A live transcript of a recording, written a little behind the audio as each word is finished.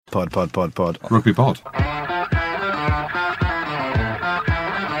Pod. Rugby pod.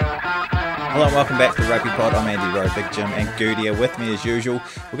 Hello and welcome back to the Rugby Pod. I'm Andy Rowe, Big Jim and Goodey are with me as usual.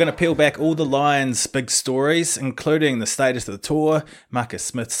 We're going to peel back all the Lions' big stories, including the status of the tour, Marcus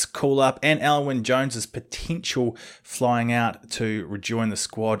Smith's call-up, and Alun Wyn Jones' potential flying out to rejoin the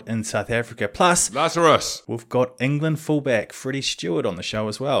squad in South Africa. Plus, Lazarus. We've got England fullback Freddie Steward on the show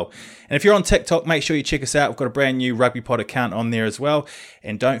as well. And if you're on TikTok, make sure you check us out. We've got a brand new Rugby Pod account on there as well.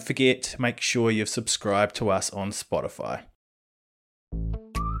 And don't forget, make sure you've subscribed to us on Spotify.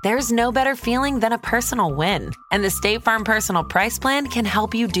 There's no better feeling than a personal win, and the State Farm Personal Price Plan can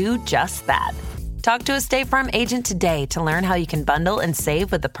help you do just that. Talk to a State Farm agent today to learn how you can bundle and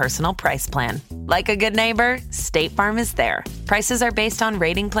save with the Personal Price Plan. Like a good neighbor, State Farm is there. Prices are based on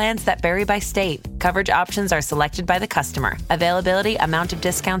rating plans that vary by state. Coverage options are selected by the customer. Availability, amount of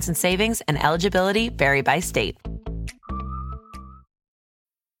discounts and savings, and eligibility vary by state.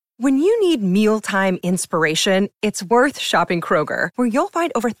 When you need mealtime inspiration, it's worth shopping Kroger, where you'll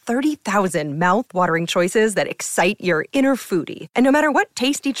find over 30,000 mouth-watering choices that excite your inner foodie. And no matter what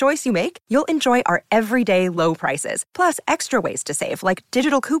tasty choice you make, you'll enjoy our everyday low prices, plus extra ways to save, like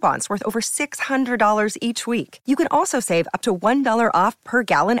digital coupons worth over $600 each week. You can also save up to $1 off per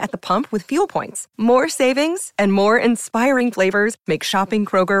gallon at the pump with fuel points. More savings and more inspiring flavors make shopping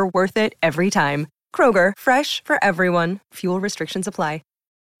Kroger worth it every time. Kroger, fresh for everyone. Fuel restrictions apply.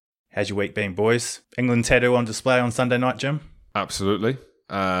 How's your week been, boys? England tattoo on display on Sunday night, Jim? Absolutely.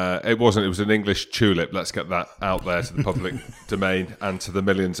 It was an English tulip. Let's get that out there to the public domain and to the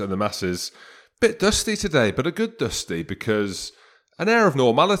millions and the masses. Bit dusty today, but a good dusty, because an air of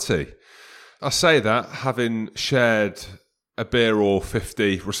normality. I say that having shared a beer or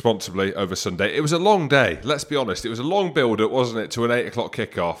 50 responsibly over Sunday. It was a long day, let's be honest. It was a long build-up, wasn't it, to an 8 o'clock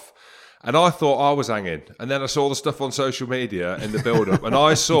kickoff. And I thought I was hanging. And then I saw the stuff on social media in the build-up. And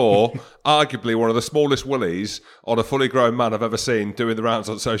I saw arguably one of the smallest willies on a fully grown man I've ever seen doing the rounds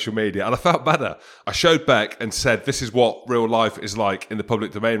on social media. And I felt better. I showed Beck and said, this is what real life is like in the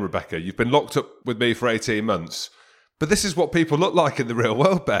public domain, Rebecca. You've been locked up with me for 18 months. But this is what people look like in the real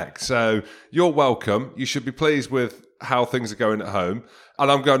world, Beck. So you're welcome. You should be pleased with how things are going at home. And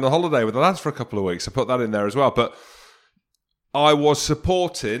I'm going on holiday with the lads for a couple of weeks. I put that in there as well. But I was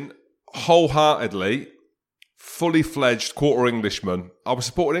supporting wholeheartedly, fully fledged quarter Englishman. I was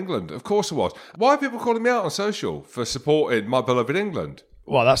supporting England. Of course I was. Why are people calling me out on social for supporting my beloved England?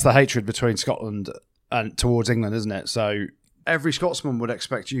 Well, that's the hatred between Scotland and towards England, isn't it? So every Scotsman would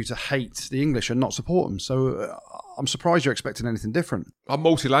expect you to hate the English and not support them. So I'm surprised you're expecting anything different. I'm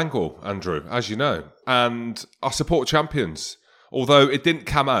multilingual, Andrew, as you know, and I support champions. Although it didn't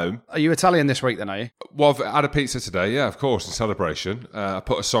come home. Are you Italian this week then, are you? Well, I've had a pizza today, yeah, of course, in celebration. I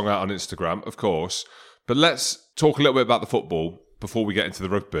put a song out on Instagram, of course. But let's talk a little bit about the football before we get into the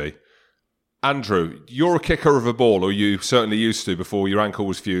rugby. Andrew, you're a kicker of a ball, or you certainly used to before your ankle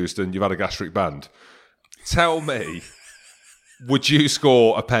was fused and you've had a gastric band. Tell me, would you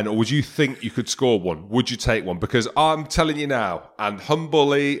score a pen, or would you think you could score one? Would you take one? Because I'm telling you now, and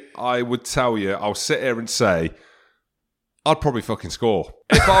humbly, I would tell you, I'll sit here and say, I'd probably fucking score.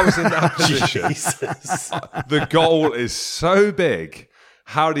 If I was in that position, the goal is so big.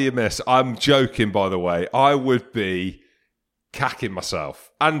 How do you miss? I'm joking, by the way. I would be cacking myself.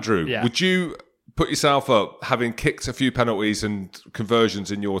 Andrew, Would you put yourself up, having kicked a few penalties and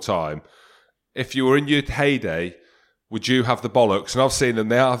conversions in your time? If you were in your heyday, would you have the bollocks? And I've seen them.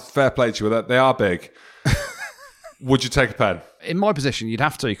 They are, fair play to you, they are big. Would you take a pen? In my position, you'd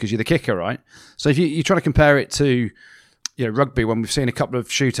have to, because you're the kicker, right? So if you try to compare it to rugby, when we've seen a couple of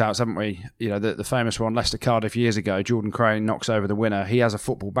shootouts, haven't we? The famous one, Leicester Cardiff years ago, Jordan Crane knocks over the winner. He has a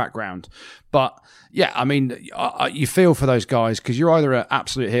football background. But, yeah, I mean, you feel for those guys, because you're either an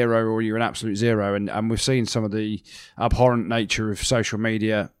absolute hero or you're an absolute zero. And we've seen some of the abhorrent nature of social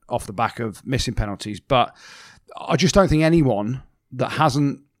media off the back of missing penalties. But I just don't think anyone that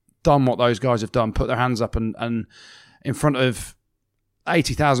hasn't done what those guys have done, put their hands up and in front of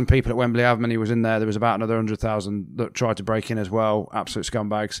 80,000 people at Wembley, however many was in there. There was about another 100,000 that tried to break in as well. Absolute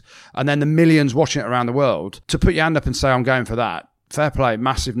scumbags. And then the millions watching it around the world. To put your hand up and say, I'm going for that. Fair play,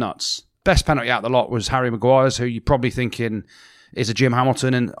 massive nuts. Best penalty out of the lot was Harry Maguire's, who you're probably thinking is a Jim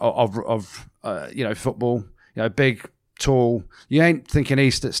Hamilton of football. Big, tall. You ain't thinking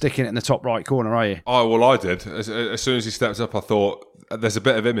he's sticking it in the top right corner, are you? Oh, well, I did. As soon as he stepped up, I thought, there's a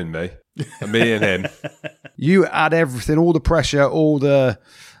bit of him in me. Me and him. You add everything, all the pressure, all the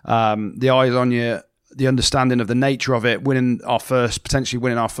eyes on you, the understanding of the nature of it, potentially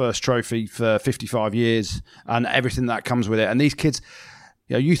winning our first trophy for 55 years and everything that comes with it. And these kids,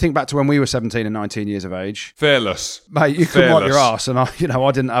 You think back to when we were 17 and 19 years of age. Fearless. Mate, you could wipe your arse, and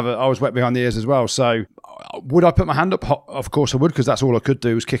I was wet behind the ears as well. So would I put my hand up? Of course I would, because that's all I could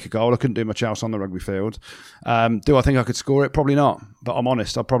do was kick a goal. I couldn't do much else on the rugby field. Do I think I could score it? Probably not. But I'm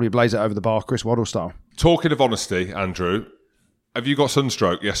honest, I'd probably blaze it over the bar, Chris Waddle style. Talking of honesty, Andrew, have you got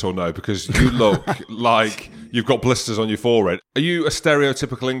sunstroke, yes or no? Because you look like you've got blisters on your forehead. Are you a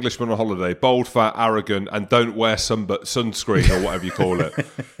stereotypical Englishman on holiday? Bold, fat, arrogant, and don't wear sunscreen or whatever you call it?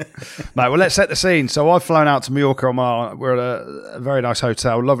 Mate, well, let's set the scene. So I've flown out to Mallorca. We're at a very nice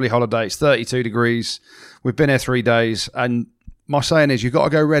hotel, lovely holiday. It's 32 degrees. We've been here 3 days. And my saying is, you've got to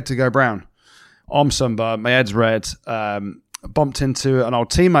go red to go brown. I'm sunburned. My head's red. Bumped into an old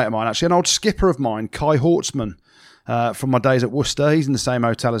teammate of mine, actually, an old skipper of mine, Kai Hortzman. From my days at Worcester. He's in the same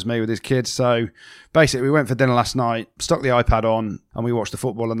hotel as me with his kids. So basically, we went for dinner last night, stuck the iPad on, and we watched the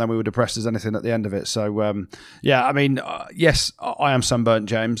football, and then we were depressed as anything at the end of it. So, yes, I am sunburnt,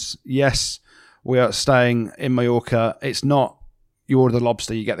 James. Yes, we are staying in Mallorca. It's not you order the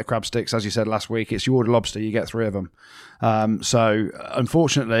lobster, you get the crab sticks, as you said last week. It's you order lobster, you get 3 of them. So,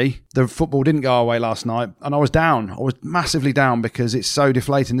 unfortunately, the football didn't go our way last night, and I was down. I was massively down because it's so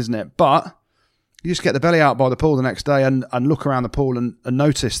deflating, isn't it? But you just get the belly out by the pool the next day and look around the pool and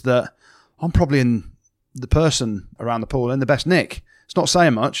notice that I'm probably in the person around the pool in the best nick. It's not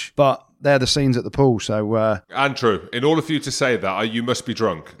saying much, but they're the scenes at the pool. So, Andrew, in order for you to say that, you must be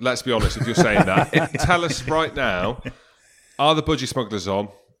drunk. Let's be honest, if you're saying that. Tell us right now, are the budgie smugglers on?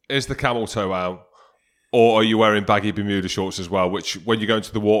 Is the camel toe out? Or are you wearing baggy Bermuda shorts as well, which when you go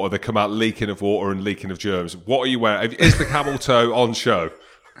into the water, they come out leaking of water and leaking of germs? What are you wearing? Is the camel toe on show?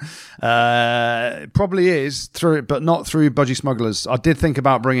 It probably is through, but not through budgie smugglers. I did think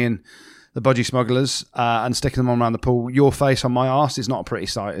about bringing the budgie smugglers and sticking them on around the pool. Your face on my arse is not a pretty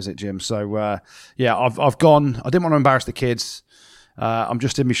sight, is it, Jim? So I've gone. I didn't want to embarrass the kids. I'm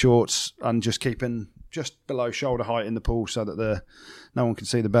just in my shorts and just keeping just below shoulder height in the pool so that no one can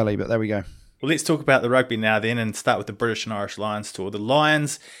see the belly. But there we go. Well, let's talk about the rugby now then, and start with the British and Irish Lions tour. The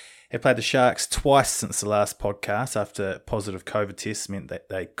Lions have played the Sharks twice since the last podcast after positive COVID tests meant that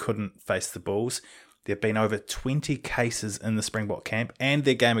they couldn't face the Bulls. There have been over 20 cases in the Springbok camp, and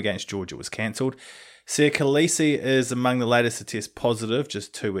their game against Georgia was cancelled. Siya Kolisi is among the latest to test positive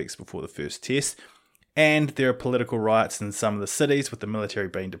just 2 weeks before the first test. And there are political riots in some of the cities with the military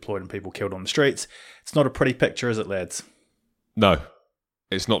being deployed and people killed on the streets. It's not a pretty picture, is it, lads? No,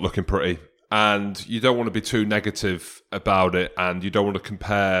 it's not looking pretty. And you don't want to be too negative about it, and you don't want to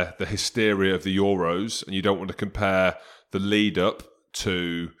compare the hysteria of the Euros, and you don't want to compare the lead up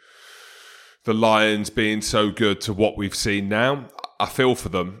to the Lions being so good to what we've seen now. I feel for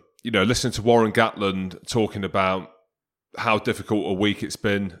them. Listening to Warren Gatland talking about how difficult a week it's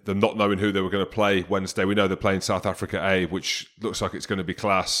been, them not knowing who they were going to play Wednesday. We know they're playing South Africa A, which looks like it's going to be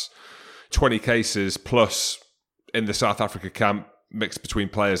class. 20 cases plus in the South Africa camp, mixed between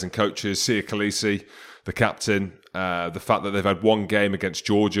players and coaches. Siya Kolisi, the captain, the fact that they've had one game against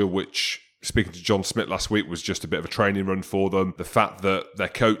Georgia, which, speaking to John Smith last week, was just a bit of a training run for them. The fact that their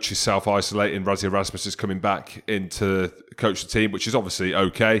coach is self-isolating, Rassie Erasmus is coming back in to coach the team, which is obviously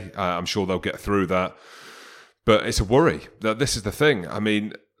okay. I'm sure they'll get through that. But it's a worry. This is the thing. I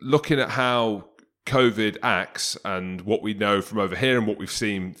mean, looking at how COVID acts and what we know from over here and what we've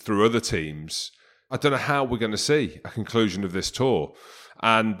seen through other teams, I don't know how we're going to see a conclusion of this tour.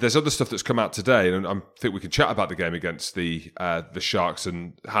 And there's other stuff that's come out today, and I think we can chat about the game against the Sharks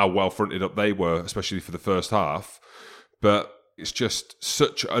and how well fronted up they were, especially for the first half. But it's just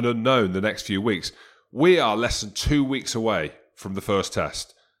such an unknown the next few weeks. We are less than 2 weeks away from the first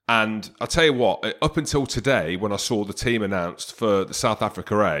test. And I'll tell you what, up until today, when I saw the team announced for the South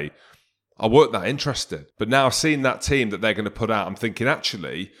Africa A, I weren't that interested. But now seeing that team that they're going to put out, I'm thinking,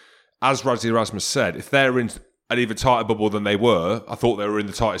 actually, as Rassie Erasmus said, if they're in an even tighter bubble than they were, I thought they were in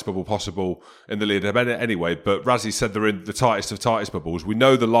the tightest bubble possible in the lead anyway, but Rassie said they're in the tightest of tightest bubbles. We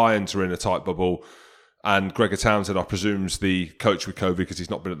know the Lions are in a tight bubble, and Gregor Townsend, I presume, is the coach with COVID because he's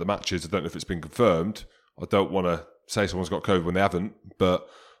not been at the matches. I don't know if it's been confirmed. I don't want to say someone's got COVID when they haven't, but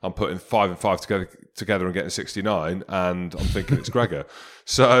I'm putting 5 and 5 together and getting 69, and I'm thinking it's Gregor.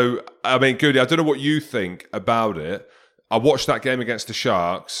 So, I mean, Goodey, I don't know what you think about it. I watched that game against the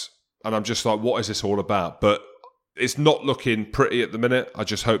Sharks, and I'm just like, what is this all about? But it's not looking pretty at the minute. I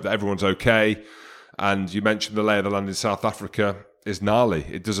just hope that everyone's okay. And you mentioned the lay of the land in South Africa is gnarly.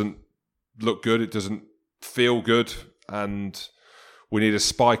 It doesn't look good. It doesn't feel good. And we need a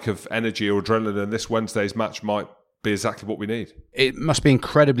spike of energy or adrenaline, and this Wednesday's match might be exactly what we need. It must be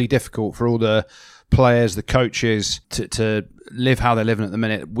incredibly difficult for all the players, the coaches, to live how they're living at the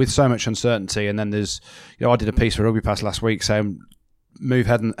minute with so much uncertainty. And then there's, I did a piece for Rugby Pass last week saying move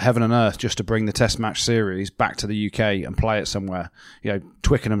heaven and earth just to bring the Test match series back to the UK and play it somewhere.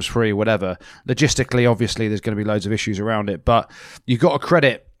 Twickenham's free, whatever. Logistically, obviously, there's going to be loads of issues around it, but you've got to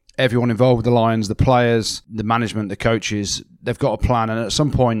credit everyone involved with the Lions, the players, the management, the coaches. They've got a plan, and at some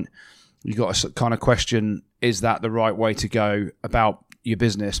point, you've got to kind of question, is that the right way to go about your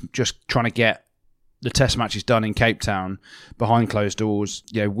business? Just trying to get the Test matches done in Cape Town behind closed doors,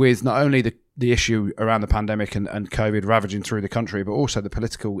 with not only the issue around the pandemic and COVID ravaging through the country, but also the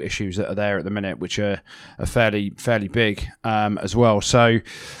political issues that are there at the minute, which are fairly big as well. So,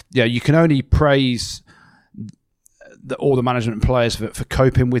 you can only praise all the management and players for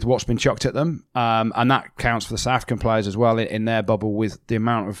coping with what's been chucked at them, and that counts for the South African players as well in their bubble, with the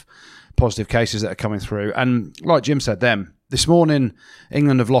amount of positive cases that are coming through. And like Jim said, this morning,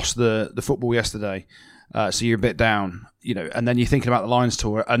 England have lost the football yesterday, so you're a bit down, and then you're thinking about the Lions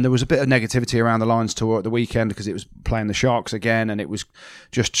tour, and there was a bit of negativity around the Lions tour at the weekend because it was playing the Sharks again, and it was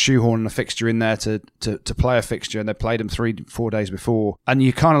just shoehorning a fixture in there to play a fixture, and they played them 3-4 days before, and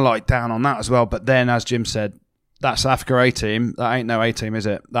you're kind of like down on that as well. But then, as Jim said, that South Africa A team, that ain't no A team, is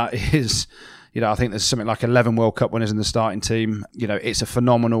it? That is, I think there's something like 11 World Cup winners in the starting team. It's a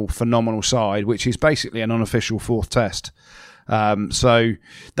phenomenal side, which is basically an unofficial fourth test. So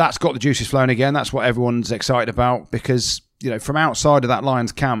that's got the juices flowing again. That's what everyone's excited about, because, from outside of that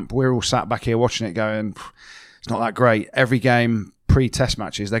Lions camp, we're all sat back here watching it going, it's not that great. Every game pre-test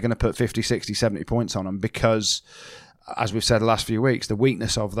matches, they're going to put 50, 60, 70 points on them because, as we've said the last few weeks, the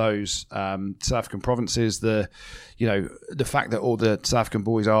weakness of those South African provinces, the fact that all the South African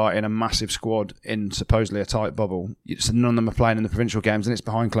boys are in a massive squad in supposedly a tight bubble, so none of them are playing in the provincial games, and it's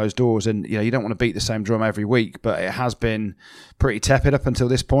behind closed doors, and you don't want to beat the same drum every week, but it has been pretty tepid up until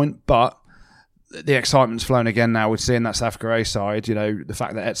this point. But the excitement's flown again now with seeing that South Africa A side. The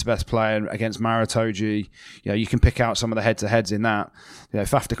fact that Etzebeth's playing against Maratoji, you can pick out some of the head-to-heads in that.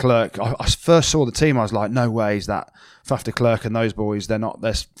 Faf de Klerk, I first saw the team, I was like, no way is that Faf de Klerk and those boys, they're not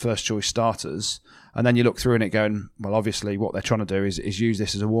their first choice starters. And then you look through and it going, well, obviously what they're trying to do is use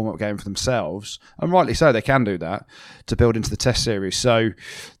this as a warm-up game for themselves. And rightly so, they can do that to build into the Test series. So,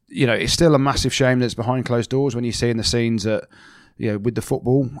 it's still a massive shame that it's behind closed doors when you're seeing the scenes at, with the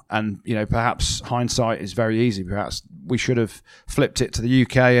football, and perhaps hindsight is very easy. Perhaps we should have flipped it to the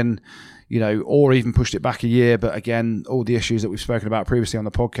UK and or even pushed it back a year. But again, all the issues that we've spoken about previously on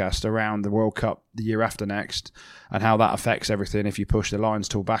the podcast around the World Cup the year after next and how that affects everything if you push the Lions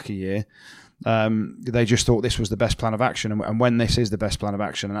tour back a year. They just thought this was the best plan of action, and when this is the best plan of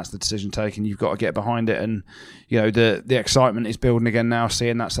action and that's the decision taken, you've got to get behind it. And the excitement is building again now,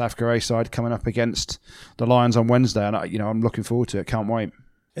 seeing that South Africa A side coming up against the Lions on Wednesday, and I'm looking forward to it. Can't wait.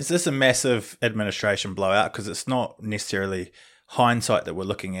 Is this a massive administration blowout? Because it's not necessarily hindsight that we're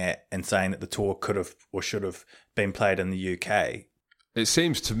looking at and saying that the tour could have or should have been played in the UK. It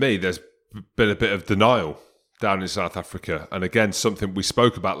seems to me there's been a bit of denial down in South Africa. And again, something we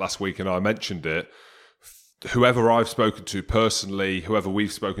spoke about last week, and I mentioned it. Whoever I've spoken to personally, whoever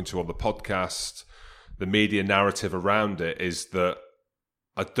we've spoken to on the podcast, the media narrative around it is that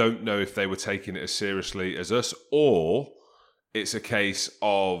I don't know if they were taking it as seriously as us, or it's a case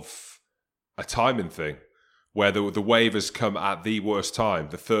of a timing thing where the wave has come at the worst time,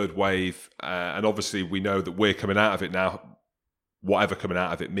 the third wave. And obviously we know that we're coming out of it now, whatever coming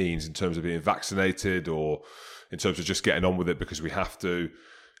out of it means in terms of being vaccinated or in terms of just getting on with it because we have to.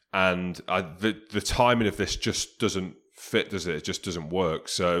 And the timing of this just doesn't fit, does it? It just doesn't work.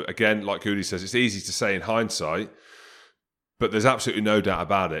 So again, like Goodey says, it's easy to say in hindsight, but there's absolutely no doubt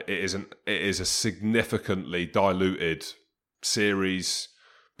about it. It is a significantly diluted series,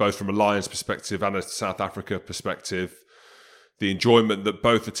 both from a Lions perspective and a South Africa perspective. The enjoyment that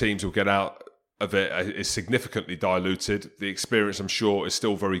both the teams will get out of it is significantly diluted. The experience, I'm sure, is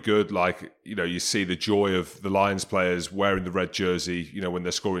still very good. Like, you see the joy of the Lions players wearing the red jersey, when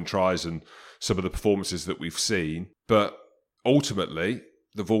they're scoring tries and some of the performances that we've seen. But ultimately,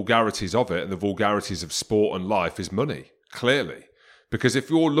 the vulgarities of it and the vulgarities of sport and life is money, clearly. Because if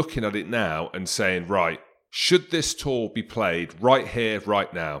you're looking at it now and saying, right, should this tour be played right here,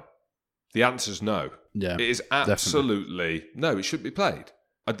 right now? The answer's no. Yeah, it is absolutely no, it shouldn't be played.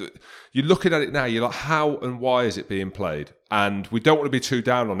 You're looking at it now, you're like, how and why is it being played? And we don't want to be too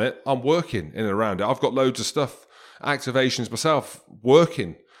down on it. I'm working in and around it. I've got loads of stuff, activations myself,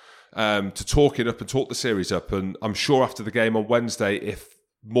 working to talk it up and talk the series up. And I'm sure after the game on Wednesday, if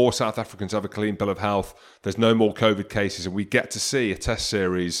more South Africans have a clean bill of health, there's no more COVID cases, and we get to see a test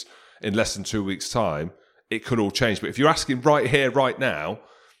series in less than 2 weeks' time, it could all change. But if you're asking right here, right now,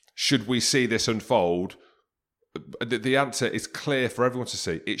 should we see this unfold? The answer is clear for everyone to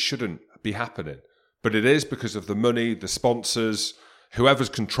see. It shouldn't be happening. But it is because of the money, the sponsors, whoever's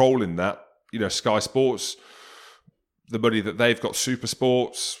controlling that, Sky Sports, the money that they've got, Super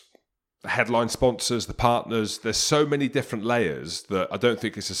Sports, the headline sponsors, the partners, there's so many different layers that I don't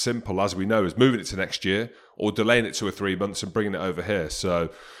think it's as simple as we know as moving it to next year or delaying it 2 or 3 months and bringing it over here. So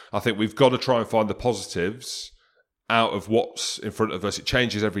I think we've got to try and find the positives out of what's in front of us. It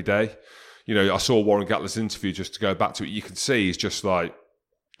changes every day. I saw Warren Gatland's interview, just to go back to it. You can see he's just like,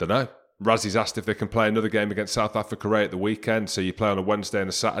 don't know. Razzie's asked if they can play another game against South Africa at the weekend. So you play on a Wednesday and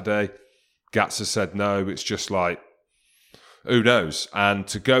a Saturday. Gats has said no. It's just like, who knows? And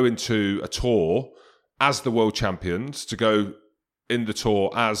to go into a tour as the world champions, to go in the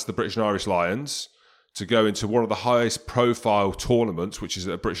tour as the British and Irish Lions, to go into one of the highest profile tournaments, which is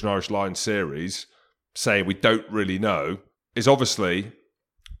a British and Irish Lions series, saying we don't really know, is obviously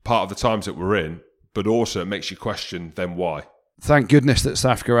part of the times that we're in, but also it makes you question then why. Thank goodness that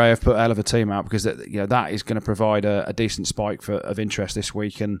South Africa have put a hell of a team out, because that is going to provide a decent spike of interest this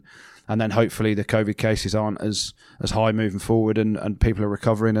week, and then hopefully the COVID cases aren't as high moving forward, and people are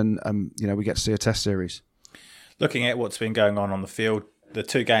recovering, and we get to see a test series. Looking at what's been going on the field, the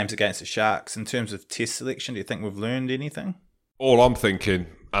 2 games against the Sharks, in terms of test selection, do you think we've learned anything? All I'm thinking,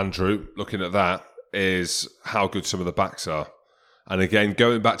 Andrew, looking at that, is how good some of the backs are. And again,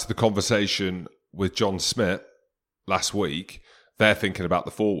 going back to the conversation with John Smith last week, they're thinking about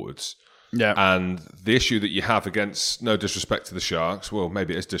the forwards. Yeah. And the issue that you have against, no disrespect to the Sharks, well,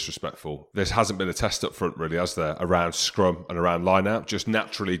 maybe it is disrespectful. There hasn't been a test up front, really, has there, around scrum and around line-out, just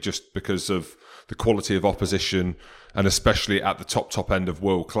naturally, just because of the quality of opposition, and especially at the top end of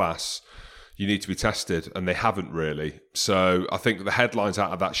world class, you need to be tested, and they haven't really. So I think the headlines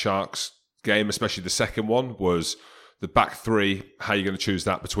out of that Sharks game, especially the second one, was the back 3, how are you going to choose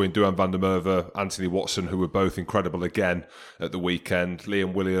that between Duhan van der Merwe, Anthony Watson, who were both incredible again at the weekend,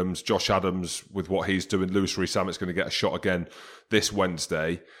 Liam Williams, Josh Adams with what he's doing, Lewis Rees-Sammet's going to get a shot again this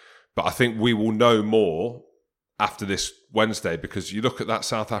Wednesday. But I think we will know more after this Wednesday, because you look at that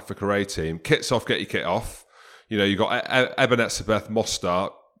South Africa A team, kits off, get your kit off. You've got Ebenezer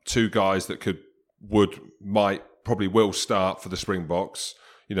Mostart, 2 guys that probably will start for the Springboks.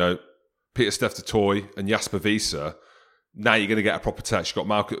 Peter Steph Toy and Jasper Wiese. Now you're going to get a proper test. You've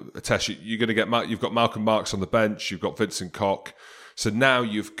got Malcolm Marks on the bench. You've got Vincent Koch. So now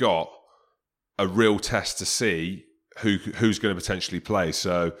you've got a real test to see who's going to potentially play.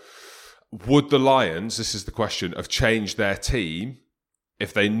 So would the Lions, this is the question, have changed their team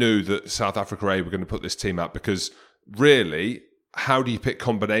if they knew that South Africa A were going to put this team out? Because really, how do you pick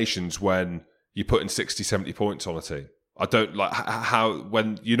combinations when you're putting 60, 70 points on a team? I don't like how,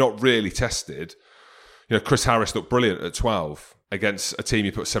 when you're not really tested. Chris Harris looked brilliant at 12 against a team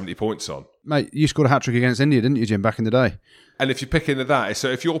you put 70 points on. Mate, you scored a hat-trick against India, didn't you, Jim, back in the day? And if you're picking that, so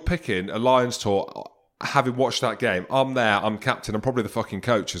if you're picking a Lions tour, having watched that game, I'm there, I'm captain, I'm probably the fucking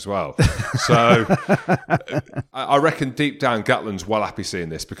coach as well. So I reckon deep down Gatland's well happy seeing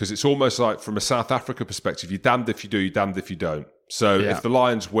this, because it's almost like, from a South Africa perspective, you're damned if you do, you're damned if you don't. So if the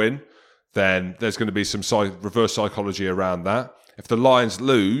Lions win, then there's going to be some reverse psychology around that. If the Lions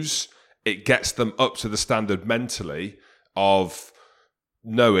lose, it gets them up to the standard mentally of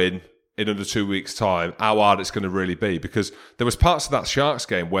knowing in under 2 weeks' time how hard it's going to really be. Because there was parts of that Sharks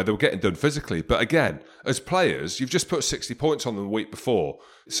game where they were getting done physically. But again, as players, you've just put 60 points on them the week before.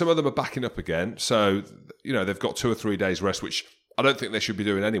 Some of them are backing up again. So, they've got 2 or 3 days rest, which I don't think they should be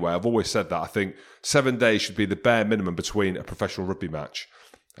doing anyway. I've always said that. I think 7 days should be the bare minimum between a professional rugby match,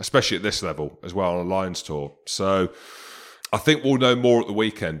 especially at this level as well on a Lions tour. So I think we'll know more at the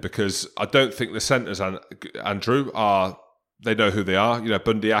weekend, because I don't think the centres, Andrew, they know who they are.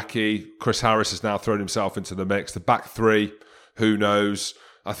 Bundiaki, Chris Harris has now thrown himself into the mix. The back 3, who knows?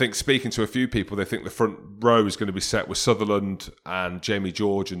 I think, speaking to a few people, they think the front row is going to be set with Sutherland and Jamie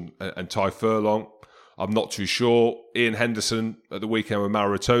George and Ty Furlong. I'm not too sure. Ian Henderson at the weekend with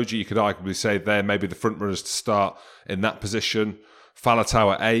Mara Itoje, you could arguably say they're maybe the front runners to start in that position.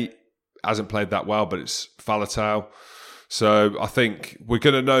 Faletau at 8, hasn't played that well, but it's Faletau. So I think we're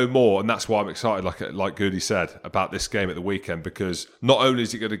going to know more, and that's why I'm excited, like Goody said, about this game at the weekend, because not only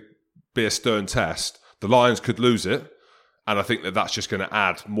is it going to be a stern test, the Lions could lose it, and I think that's just going to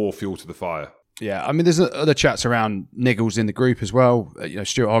add more fuel to the fire. Yeah, I mean, there's other chats around niggles in the group as well.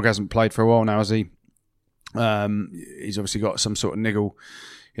 Stuart Hogg hasn't played for a while now, has he? He's obviously got some sort of niggle.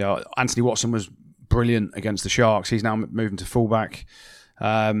 Anthony Watson was brilliant against the Sharks. He's now moving to fullback.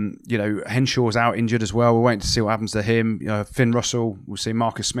 Henshaw's out injured as well. We're waiting to see what happens to him. Finn Russell, we'll see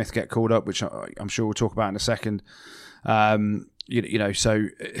Marcus Smith get called up, which I'm sure we'll talk about in a second. So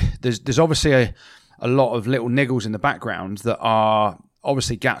there's obviously a lot of little niggles in the background that are,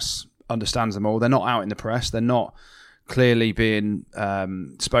 obviously Gats understands them all. They're not out in the press. They're not clearly being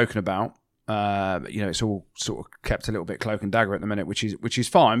spoken about. It's all sort of kept a little bit cloak and dagger at the minute, which is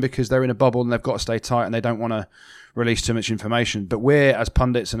fine because they're in a bubble and they've got to stay tight and they don't want to release too much information. But we're, as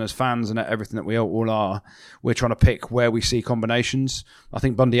pundits and as fans and everything that we all are, we're trying to pick where we see combinations. I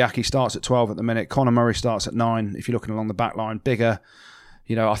think Bundyaki starts at 12 at the minute. Conor Murray starts at 9. If you're looking along the back line, Bigger,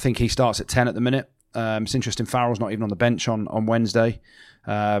 I think he starts at 10 at the minute. It's interesting. Farrell's not even on the bench on Wednesday.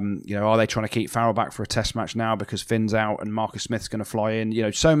 Are they trying to keep Farrell back for a test match now because Finn's out and Marcus Smith's going to fly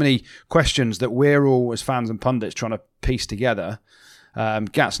in? So many questions that we're all, as fans and pundits, trying to piece together.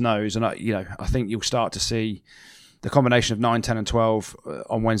 Gats knows, and I think you'll start to see the combination of 9, 10 and 12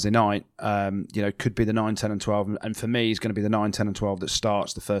 on Wednesday night, could be the 9, 10 and 12. And for me, it's going to be the 9, 10 and 12 that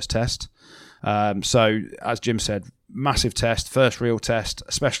starts the first test. So, as Jim said, massive test, first real test,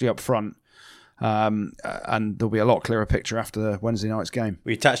 especially up front. And there'll be a lot clearer picture after Wednesday night's game.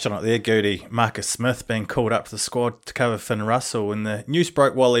 We touched on it there, Goody. Marcus Smith being called up to the squad to cover Finn Russell, and the news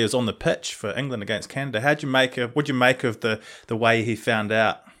broke while he was on the pitch for England against Canada. What'd you make of the way he found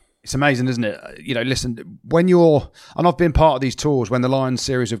out? It's amazing, isn't it? Listen, and I've been part of these tours when the Lions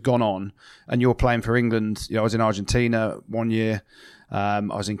series have gone on and you're playing for England. I was in Argentina one year. I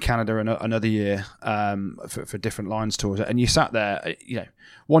was in Canada another year for different Lions tours. And you sat there,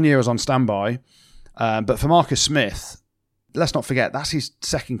 1 year I was on standby. But for Marcus Smith, let's not forget, that's his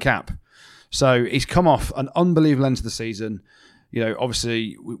second cap. So he's come off an unbelievable end to the season.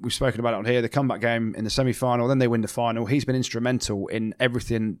 Obviously, we've spoken about it on here, the comeback game in the semi-final, then they win the final. He's been instrumental in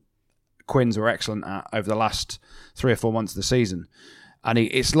everything Quins were excellent at over the last 3 or 4 months of the season. And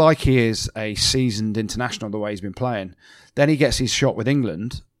it's like he is a seasoned international the way he's been playing. Then he gets his shot with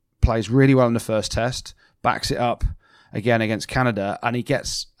England, plays really well in the first test, backs it up again against Canada, and he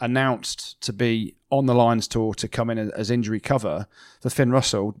gets announced to be on the Lions tour to come in as injury cover for Finn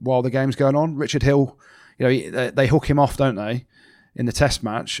Russell while the game's going on. Richard Hill, they hook him off, don't they, in the test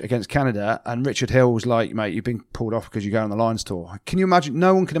match against Canada, and Richard Hill was like, mate, you've been pulled off because you go on the Lions tour. Can you imagine?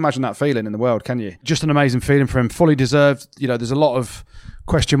 No one can imagine that feeling in the world, can you? Just an amazing feeling for him, fully deserved. There's a lot of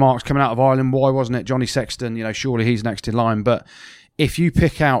question marks coming out of Ireland. Why wasn't it Johnny Sexton? Surely he's next in line. But if you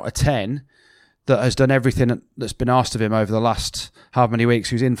pick out a 10 that has done everything that's been asked of him over the last how many weeks,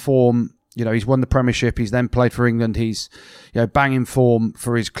 who's in form, he's won the Premiership, he's then played for England, he's banging form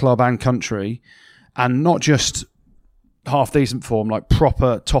for his club and country, and not just half decent form, like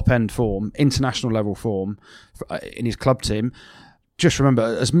proper top end form, international level form in his club team. Just remember,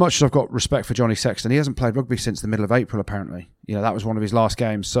 as much as I've got respect for Johnny Sexton, he hasn't played rugby since the middle of April, apparently. That was one of his last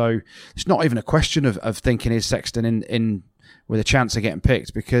games. So it's not even a question of thinking is Sexton in with a chance of getting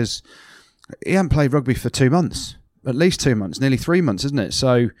picked, because he hasn't played rugby for 2 months, at least 2 months, nearly 3 months, isn't it?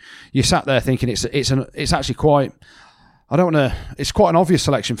 So you sat there thinking it's actually quite. It's quite an obvious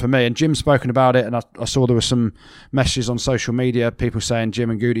selection for me, and Jim's spoken about it, and I saw there were some messages on social media, people saying Jim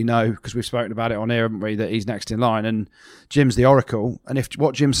and Goodey know, because we've spoken about it on here, haven't we, that he's next in line, and Jim's the oracle, and if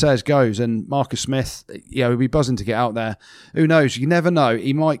what Jim says goes, and Marcus Smith, he'll be buzzing to get out there. Who knows? You never know.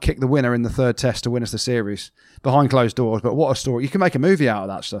 He might kick the winner in the third test to win us the series behind closed doors, but what a story. You can make a movie out of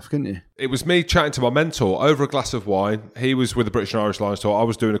that stuff, couldn't you? It was me chatting to my mentor over a glass of wine. He was with the British and Irish Lions tour. I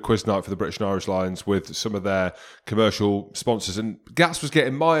was doing a quiz night for the British and Irish Lions with some of their commercial sponsors, and Gats was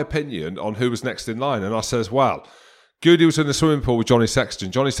getting my opinion on who was next in line, and I says, well, Goody was in the swimming pool with Johnny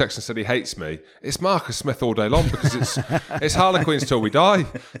Sexton. Johnny Sexton said he hates me. It's Marcus Smith all day long, because it's Harlequins till we die,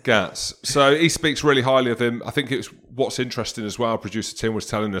 Gats. So he speaks really highly of him. I think it's what's interesting as well. Producer Tim was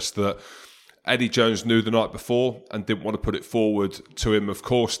telling us that Eddie Jones knew the night before and didn't want to put it forward to him. Of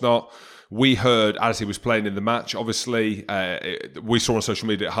course not. We heard as he was playing in the match, obviously, we saw on social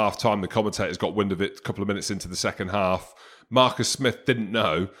media at half-time, the commentators got wind of it a couple of minutes into the second half. Marcus Smith didn't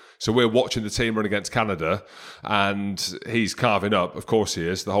know, so we're watching the team run against Canada, and he's carving up. Of course he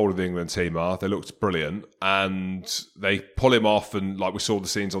is. The whole of the England team are. They looked brilliant, and they pull him off, and like we saw the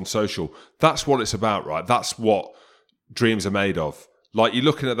scenes on social. That's what it's about, right? That's what dreams are made of. Like, you're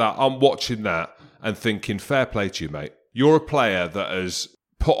looking at that, I'm watching that and thinking, fair play to you, mate. You're a player that has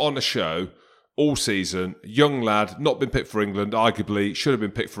put on a show all season, young lad, not been picked for England, arguably should have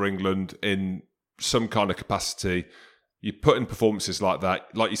been picked for England in some kind of capacity. You put in performances like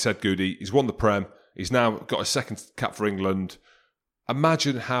that. Like you said, Goody, he's won the Prem. He's now got a second cap for England.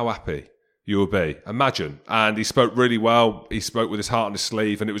 Imagine how happy you will be. Imagine. And he spoke really well. He spoke with his heart on his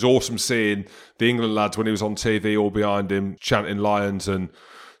sleeve. And it was awesome seeing the England lads when he was on TV all behind him, chanting Lions and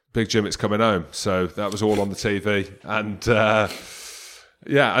Big Jim, it's coming home. So that was all on the TV. And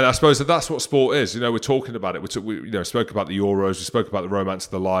yeah, and I suppose that's what sport is. We're talking about it. We spoke about the Euros. We spoke about the romance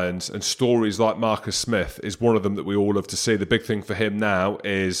of the Lions, and stories like Marcus Smith is one of them that we all love to see. The big thing for him now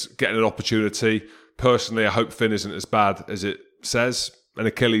is getting an opportunity, Personally, I hope Finn isn't as bad as it says. An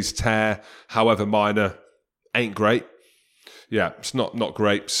Achilles tear, however minor, ain't great. Yeah, it's not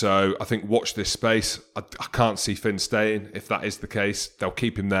great. So I think watch this space. I can't see Finn staying. If that is the case, they'll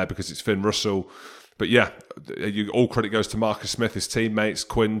keep him there because it's Finn Russell. But yeah, all credit goes to Marcus Smith, his teammates,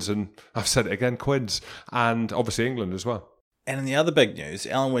 Quins, and I've said it again, Quins, and obviously England as well. And in the other big news,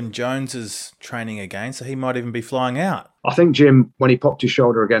 Alun Wyn Jones is training again, so he might even be flying out. I think, Jim, when he popped his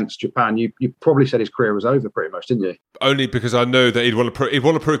shoulder against Japan, you probably said his career was over pretty much, didn't you? Only because I knew that he'd want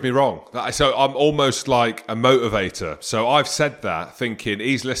to prove me wrong. So I'm almost like a motivator. So I've said that thinking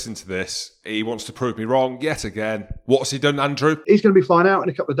he's listened to this. He wants to prove me wrong yet again. What's he done, Andrew? He's going to be flying out in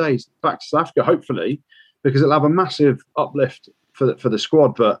a couple of days back to South Africa, hopefully, because it'll have a massive uplift for the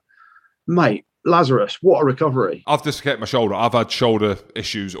squad. But, mate, Lazarus, what a recovery. I've dislocated my shoulder. I've had shoulder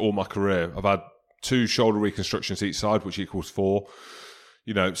issues all my career. I've had 2 shoulder reconstructions each side, which equals 4.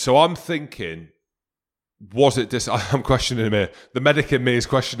 So I'm thinking, was it I'm questioning him here. The medic in me is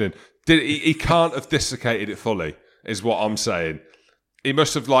questioning. He can't have dislocated it fully, is what I'm saying. It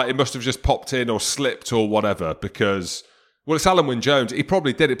must have just popped in or slipped or whatever, because, well, it's Alun Wyn Jones. He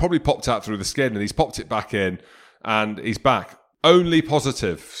probably did. It probably popped out through the skin and he's popped it back in and he's back. Only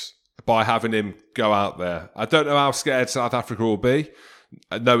positives by having him go out there. I don't know how scared South Africa will be,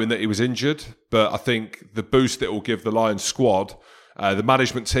 knowing that he was injured, but I think the boost it will give the Lions squad, the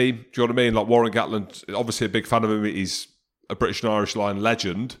management team, do you know what I mean? Like Warren Gatland, obviously a big fan of him. He's a British and Irish Lion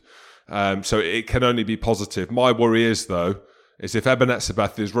legend, so it can only be positive. My worry is, though, is if Ebenezer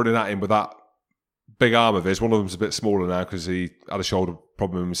is running at him with that big arm of his, one of them's a bit smaller now because he had a shoulder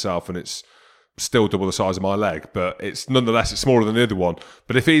problem himself and it's still double the size of my leg, but it's smaller than the other one.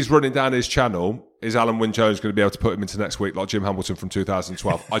 But if he's running down his channel, is Alun Wyn Jones going to be able to put him into next week like Jim Hamilton from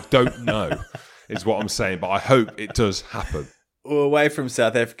 2012? I don't know, is what I'm saying, but I hope it does happen. Well, away from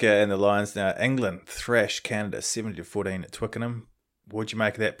South Africa and the Lions now, England thrashed Canada 70-14 at Twickenham. What'd you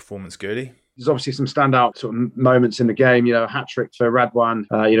make of that performance, Goodey? There's obviously some standout sort of moments in the game. A hat-trick for Radwan,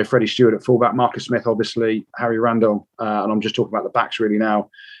 Freddie Steward at fullback, Marcus Smith, obviously, Harry Randall, and I'm just talking about the backs really now.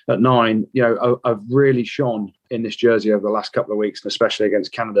 At 9, I've really shone in this jersey over the last couple of weeks, and especially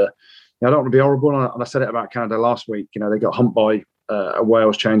against Canada. I don't want to be horrible, and I said it about Canada last week. They got humped by a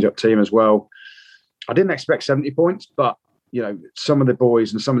Wales change-up team as well. I didn't expect 70 points, but some of the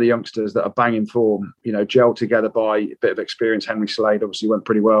boys and some of the youngsters that are banging form, gelled together by a bit of experience. Henry Slade obviously went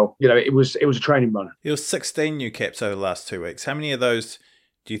pretty well. It was a training run. There was 16 new caps over the last 2 weeks. How many of those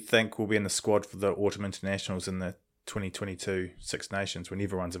do you think will be in the squad for the autumn internationals in the 2022 Six Nations when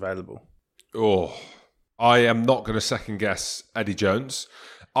everyone's available? Oh, I am not going to second guess Eddie Jones.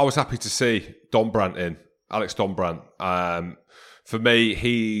 I was happy to see Alex Donbrandt. For me,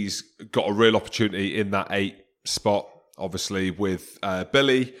 he's got a real opportunity in that 8 spot. Obviously, with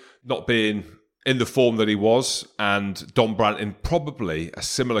Billy not being in the form that he was, and Donbrandt in probably a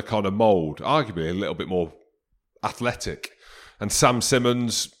similar kind of mould, arguably a little bit more athletic. And Sam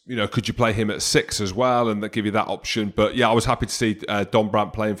Simmons, could you play him at 6 as well, and that give you that option? But yeah, I was happy to see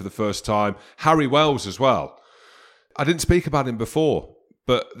Donbrandt playing for the first time. Harry Wells as well. I didn't speak about him before,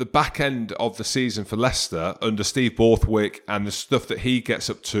 but the back end of the season for Leicester under Steve Borthwick and the stuff that he gets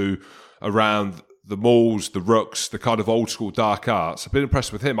up to around the mauls, the rucks, the kind of old school dark arts. I've been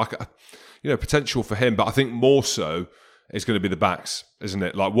impressed with him. Potential for him, but I think more so is going to be the backs, isn't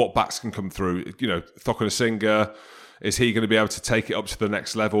it? Like what backs can come through. Thokonasinga, is he going to be able to take it up to the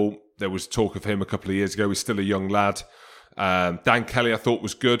next level? There was talk of him a couple of years ago. He's still a young lad. Dan Kelly, I thought,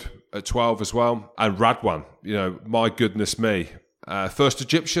 was good at 12 as well. And Radwan, my goodness me. First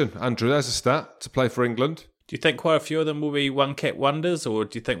Egyptian, Andrew, there's a stat to play for England. Do you think quite a few of them will be one-cap wonders, or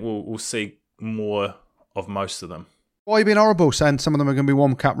do you think we'll see more of most of them? Why are you being horrible saying some of them are going to be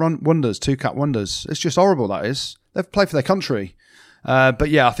 1-cap wonders, 2-cap wonders? It's just horrible, that is. They've played for their country. But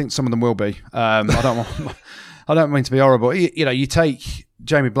yeah, I think some of them will be. I don't mean to be horrible. You take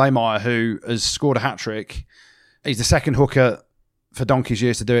Jamie Blaemire, who has scored a hat-trick. He's the second hooker for donkey's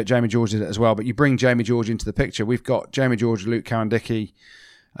years to do it. Jamie George did it as well. But you bring Jamie George into the picture. We've got Jamie George, Luke Cowan-Dickie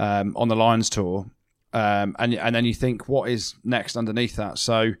on the Lions tour. And then you think, what is next underneath that?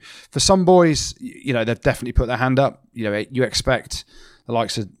 So for some boys, they've definitely put their hand up. You expect the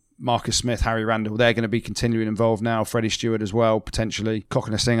likes of Marcus Smith, Harry Randall, they're going to be continuing involved now. Freddie Steward as well, potentially.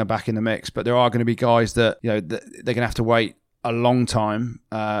 Cockney-Singer back in the mix. But there are going to be guys that, they're going to have to wait a long time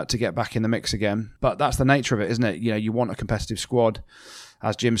to get back in the mix again. But that's the nature of it, isn't it? You want a competitive squad.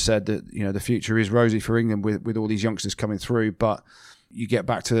 As Jim said, that the future is rosy for England with all these youngsters coming through. But you get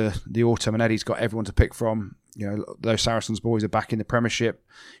back to the autumn and Eddie's got everyone to pick from. those Saracens boys are back in the Premiership.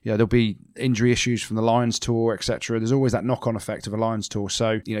 There'll be injury issues from the Lions tour, etc. There's always that knock-on effect of a Lions tour.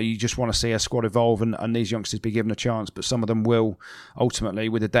 So, you just want to see a squad evolve and these youngsters be given a chance. But some of them will ultimately,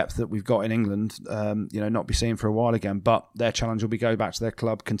 with the depth that we've got in England, not be seen for a while again. But their challenge will be go back to their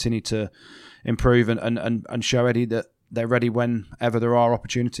club, continue to improve and show Eddie that they're ready whenever there are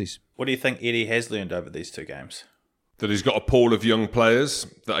opportunities. What do you think Eddie has learned over these 2 games? That he's got a pool of young players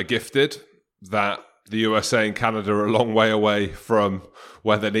that are gifted, that the USA and Canada are a long way away from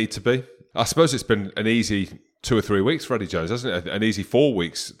where they need to be. I suppose it's been an easy 2 or 3 weeks for Eddie Jones, hasn't it? An easy 4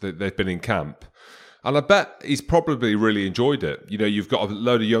 weeks that they've been in camp. And I bet he's probably really enjoyed it. You've got a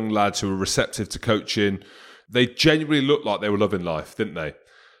load of young lads who are receptive to coaching. They genuinely looked like they were loving life, didn't they?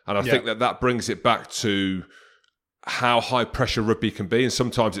 And I think that brings it back to how high pressure rugby can be, and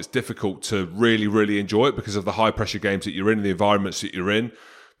sometimes it's difficult to really, really enjoy it because of the high pressure games that you're in, the environments that you're in.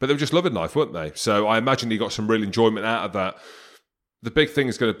 But they were just loving life, weren't they? So I imagine he got some real enjoyment out of that. The big thing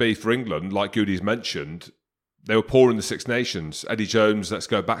is going to be for England, like Goodey's mentioned, they were poor in the Six Nations. Eddie Jones, let's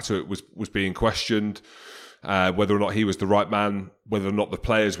go back to it, was being questioned, whether or not he was the right man, whether or not the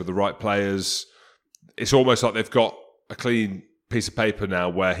players were the right players. It's almost like they've got a clean piece of paper now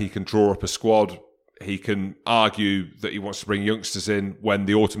where he can draw up a squad. He can argue that he wants to bring youngsters in when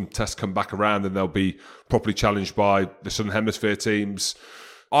the autumn tests come back around and they'll be properly challenged by the Southern Hemisphere teams.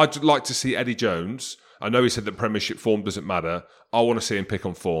 I'd like to see Eddie Jones. I know he said that Premiership form doesn't matter. I want to see him pick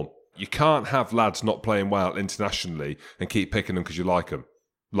on form. You can't have lads not playing well internationally and keep picking them because you like them.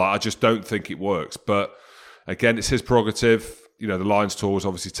 I just don't think it works. But again, it's his prerogative. The Lions tour is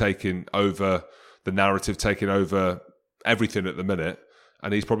obviously taking over the narrative, taking over everything at the minute.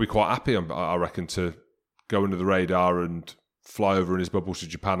 And he's probably quite happy, I reckon, to go under the radar and fly over in his bubbles to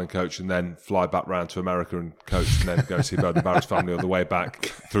Japan and coach, and then fly back round to America and coach, and then go see Bowden Barrett's family on the way back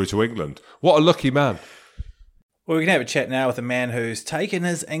through to England. What a lucky man. Well, we can have a chat now with a man who's taken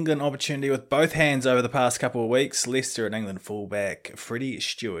his England opportunity with both hands over the past couple of weeks. Leicester and England fullback Freddie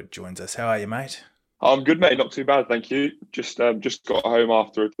Steward joins us. How are you, mate? I'm good, mate. Not too bad, thank you. Just got home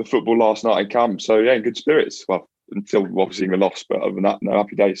after the football last night in camp, so yeah, in good spirits. Well, until obviously England lost, but other than that, no,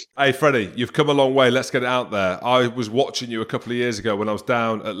 happy days. Hey, Freddie, you've come a long way. Let's get it out there. I was watching you a couple of years ago when I was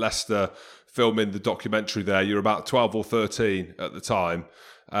down at Leicester filming the documentary there. You were about 12 or 13 at the time.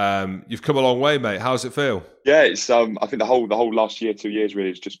 You've come a long way, mate. How does it feel? Yeah, it's I think the whole last year, 2 years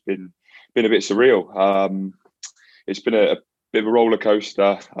really has just been a bit surreal. It's been a bit of a roller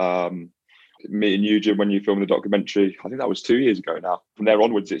coaster. Meeting you, Jim, when you filmed the documentary, I think that was 2 years ago now. From there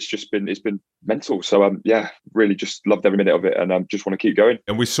onwards, it's been mental. So really just loved every minute of it, and just want to keep going.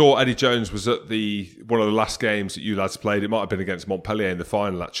 And we saw Eddie Jones was at one of the last games that you lads played. It might have been against Montpellier in the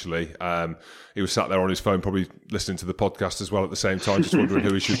final, actually. He was sat there on his phone, probably listening to the podcast as well at the same time, just wondering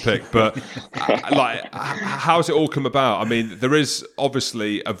who he should pick. But how's it all come about? I mean, there is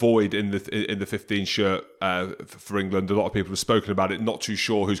obviously a void in the 15 shirt for England. A lot of people have spoken about it. Not too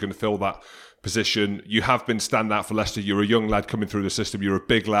sure who's going to fill that position. You have been standout for Leicester. You're a young lad coming through the system. You're a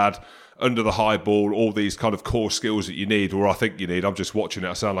big lad under the high ball, all these kind of core skills that you need, or I think you need. I'm just watching it.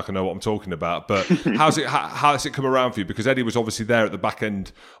 I sound like I know what I'm talking about. But how has it come around for you? Because Eddie was obviously there at the back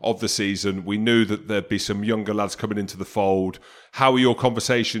end of the season. We knew that there'd be some younger lads coming into the fold. How were your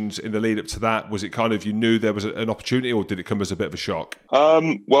conversations in the lead up to that? Was it kind of you knew there was an opportunity, or did it come as a bit of a shock?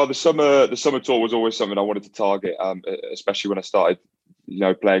 Well, the summer tour was always something I wanted to target, especially when I started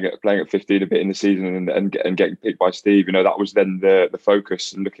playing at 15 a bit in the season and getting picked by Steve. That was then the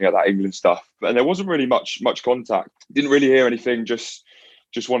focus and looking at that England stuff. And there wasn't really much contact. Didn't really hear anything. Just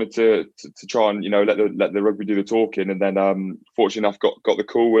wanted to try and let the rugby do the talking. And then fortunately enough got the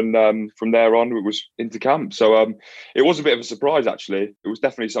call, and from there on it was into camp. So it was a bit of a surprise, actually. It was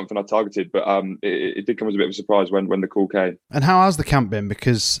definitely something I targeted, but it did come as a bit of a surprise when the call came. And how has the camp been?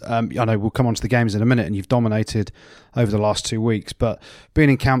 Because I know we'll come on to the games in a minute, and you've dominated over the last 2 weeks, but being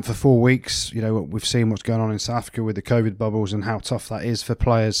in camp for 4 weeks, we've seen what's going on in South Africa with the COVID bubbles and how tough that is for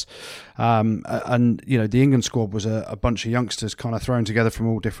players. And the England squad was a bunch of youngsters kind of thrown together from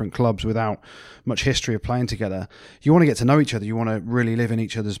all different clubs without much history of playing together. You want to get to know each other. You want to really live in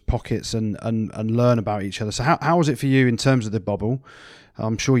each other's pockets and learn about each other. So how was it for you in terms of the bubble?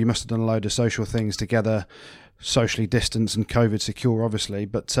 I'm sure you must have done a load of social things together, socially distanced and COVID secure, obviously.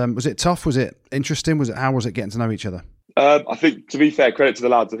 But was it tough? Was it interesting? How was it getting to know each other? I think, to be fair, credit to the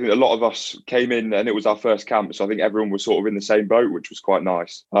lads, I think a lot of us came in and it was our first camp. So I think everyone was sort of in the same boat, which was quite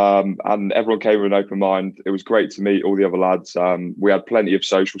nice. And everyone came with an open mind. It was great to meet all the other lads. We had plenty of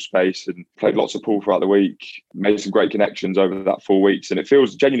social space and played lots of pool throughout the week, made some great connections over that 4 weeks. And it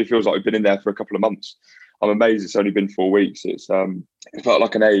genuinely feels like we've been in there for a couple of months. I'm amazed it's only been 4 weeks. It felt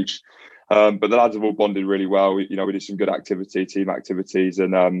like an age. But the lads have all bonded really well. We did some good team activities,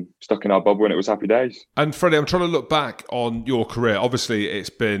 and stuck in our bubble, and it was happy days. And Freddie, I'm trying to look back on your career. Obviously, it's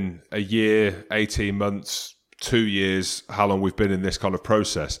been a year, 18 months, 2 years, how long we've been in this kind of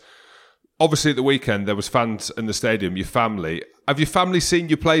process. Obviously, at the weekend, there was fans in the stadium, your family. Have your family seen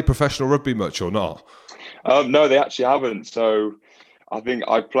you play professional rugby much or not? No, they actually haven't. So I think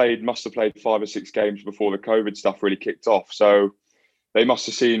I must have played 5 or 6 games before the COVID stuff really kicked off. So they must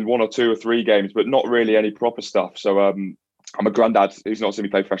have seen 1 or 2 or 3 games, but not really any proper stuff. So I'm a granddad who's not seen me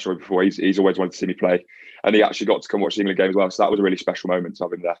play professional rugby before. He's always wanted to see me play. And he actually got to come watch the England game as well. So that was a really special moment to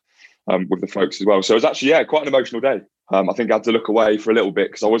have him there with the folks as well. So it was actually, quite an emotional day. I think I had to look away for a little bit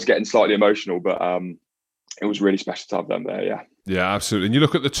because I was getting slightly emotional, but it was really special to have them there, yeah. Yeah, absolutely. And you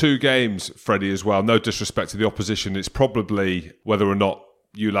look at the 2 games, Freddie, as well. No disrespect to the opposition. It's probably, whether or not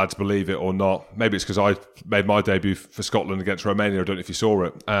you lads believe it or not, maybe it's because I made my debut for Scotland against Romania. I don't know if you saw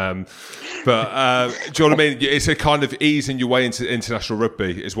it. But do you know what I mean? It's a kind of easing your way into international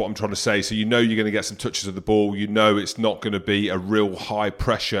rugby is what I'm trying to say. So you're going to get some touches of the ball. It's not going to be a real high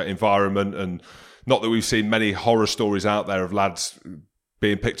pressure environment. And not that we've seen many horror stories out there of lads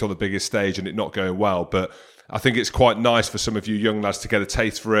being picked on the biggest stage and it not going well. But I think it's quite nice for some of you young lads to get a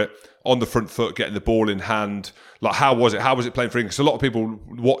taste for it on the front foot, getting the ball in hand. Like, how was it? How was it playing for England? Because a lot of people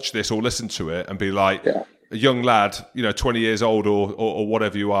watch this or listen to it and be like, a young lad, 20 years old or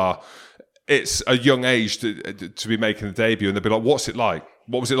whatever you are, it's a young age to be making a debut, and they'll be like, what's it like?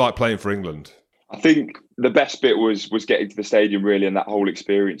 What was it like playing for England? I think the best bit was getting to the stadium, really, and that whole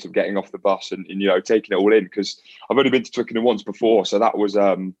experience of getting off the bus and taking it all in, because I've only been to Twickenham once before, so that was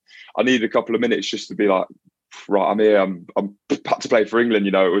I needed a couple of minutes just to be like, right, I'm here, I'm about to play for England.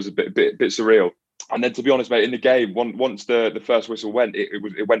 It was a bit surreal. And then, to be honest, mate, in the game, once the first whistle went,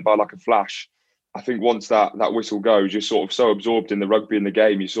 it went by like a flash. I think once that whistle goes, you're sort of so absorbed in the rugby and the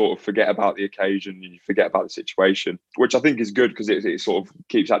game, you sort of forget about the occasion and you forget about the situation, which I think is good because it sort of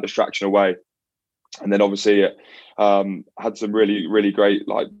keeps that distraction away. And then obviously it had some really, really great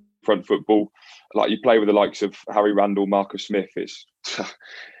like front football. Like, you play with the likes of Harry Randall, Marcus Smith. It's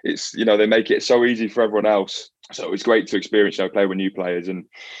they make it so easy for everyone else. So it was great to experience, play with new players and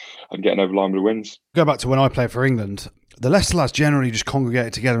getting over the line with wins. Go back to when I played for England. The Leicester lads generally just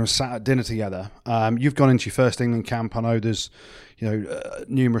congregated together and sat at dinner together. You've gone into your first England camp. I know there's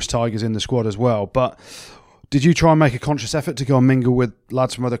numerous Tigers in the squad as well. But did you try and make a conscious effort to go and mingle with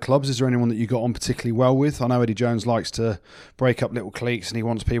lads from other clubs? Is there anyone that you got on particularly well with? I know Eddie Jones likes to break up little cliques and he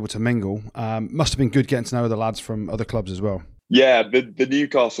wants people to mingle. Must have been good getting to know other lads from other clubs as well. Yeah, the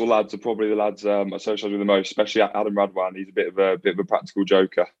Newcastle lads are probably the lads I socialise with the most, especially Adam Radwan. He's a bit of a practical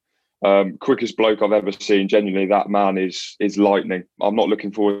joker. Quickest bloke I've ever seen. Genuinely, that man is lightning. I'm not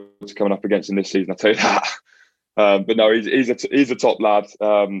looking forward to coming up against him this season, I'll tell you that. But no, he's a top lad.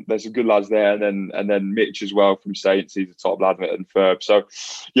 There's some good lads there, and then Mitch as well from Saints. He's a top lad, and Ferb. So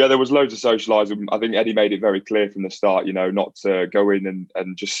yeah, there was loads of socialising. I think Eddie made it very clear from the start, not to go in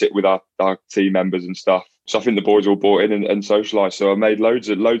and just sit with our team members and stuff. So I think the boys all bought in and socialised. So I made loads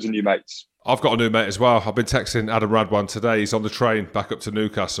of new mates. I've got a new mate as well. I've been texting Adam Radwan today. He's on the train back up to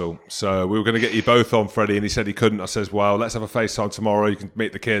Newcastle. So we were going to get you both on, Freddie, and he said he couldn't. I says, well, let's have a FaceTime tomorrow. You can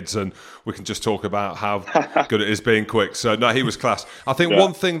meet the kids and we can just talk about how good it is being quick. So no, he was class. I think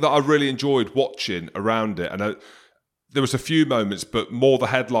one thing that I really enjoyed watching around it, and there was a few moments, but more the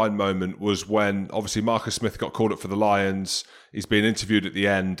headline moment was when obviously Marcus Smith got called up for the Lions. He's being interviewed at the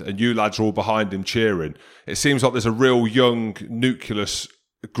end and you lads are all behind him cheering. It seems like there's a real young nucleus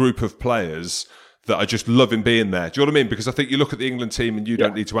group of players that are just loving being there. Do you know what I mean? Because I think you look at the England team and you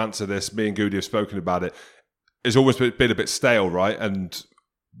don't need to answer this. Me and Goodey have spoken about it. It's always been a bit stale, right? And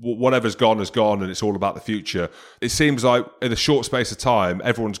whatever's gone has gone and it's all about the future. It seems like in a short space of time,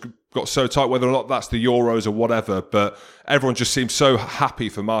 everyone's got so tight, whether or not that's the Euros or whatever, but everyone just seems so happy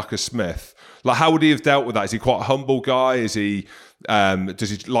for Marcus Smith. Like, how would he have dealt with that? Is he quite a humble guy? Is he does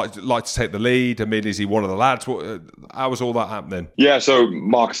he like to take the lead? I mean, is he one of the lads? How was all that happening? Yeah, so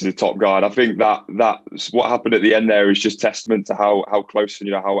Marcus is a top guy, and I think that's what happened at the end there is just testament to how close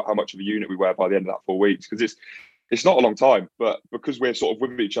and how much of a unit we were by the end of that 4 weeks, because it's not a long time, but because we're sort of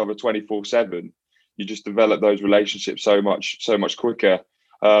with each other 24/7, you just develop those relationships so much quicker.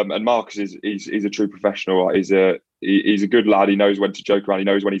 And Marcus he's a true professional. Right? He's a good lad. He knows when to joke around. He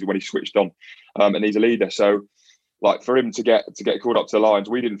knows when he's switched on, and he's a leader. So, like, for him to get called up to the Lions,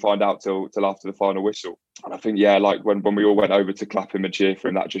 we didn't find out till after the final whistle. And I think, like when we all went over to clap him and cheer for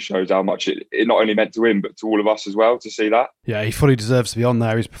him, that just shows how much it not only meant to him, but to all of us as well, to see that. Yeah, he fully deserves to be on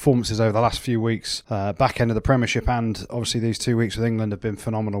there. His performances over the last few weeks, back end of the Premiership and obviously these 2 weeks with England have been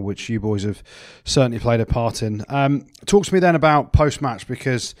phenomenal, which you boys have certainly played a part in. Talk to me then about post-match,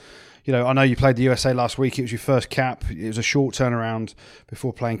 because I know you played the USA last week. It was your first cap. It was a short turnaround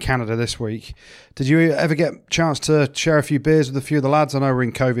before playing Canada this week. Did you ever get a chance to share a few beers with a few of the lads? I know we're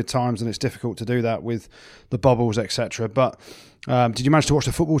in COVID times and it's difficult to do that with the bubbles, etc. But did you manage to watch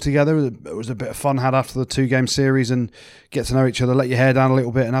the football together? It was a bit of fun had after the 2-game series and get to know each other, let your hair down a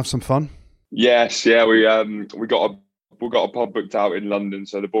little bit and have some fun? Yes, yeah, we got a pub booked out in London,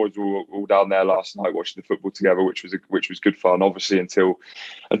 so the boys were all down there last night watching the football together, which was good fun. Obviously, until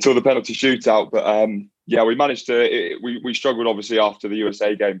the penalty shootout, but we managed to. We struggled obviously after the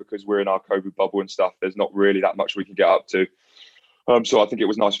USA game because we're in our COVID bubble and stuff. There's not really that much we can get up to. So I think it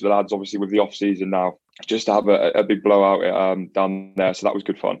was nice for the lads, obviously with the off season now, just to have a big blowout down there. So that was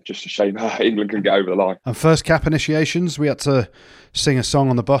good fun. Just a shame England couldn't get over the line. And first cap initiations, we had to sing a song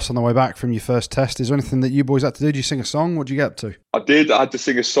on the bus on the way back from your first test. Is there anything that you boys had to do? Did you sing a song? What did you get up to? I did. I had to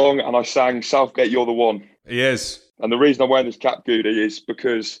sing a song and I sang Southgate, You're the One. He is. And the reason I'm wearing this cap, Goodey, is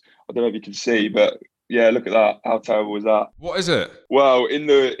because, I don't know if you can see, but yeah, look at that. How terrible was that? What is it? Well, in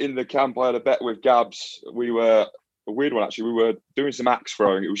the camp, I had a bet with Gabs. We were a weird one, actually. We were doing some axe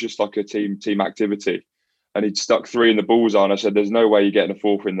throwing. It was just like a team activity. And he'd stuck 3 in the bullseye. And I said, there's no way you're getting a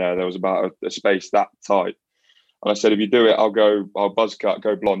 4th in there. There was about a space that tight. And I said, if you do it, I'll buzz cut,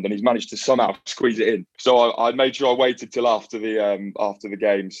 go blonde. And he's managed to somehow squeeze it in. So I made sure I waited till after the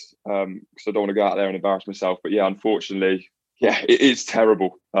games because I don't want to go out there and embarrass myself. But yeah, unfortunately, it is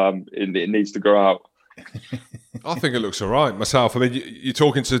terrible. It needs to grow out. I think it looks all right myself. I mean, you're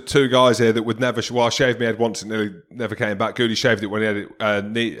talking to 2 guys here that would never. Well, I shaved my head once and nearly never came back. Goodey shaved it when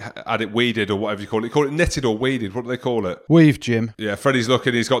he had it weeded or whatever you call it. You call it knitted or weeded? What do they call it? Weave, Jim. Yeah, Freddie's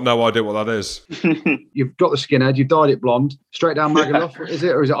looking. He's got no idea what that is. You've got the skinhead. You've dyed it blonde. Straight down Magaluf, is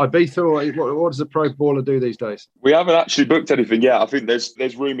it? Or is it Ibiza? Or what does a pro baller do these days? We haven't actually booked anything yet. I think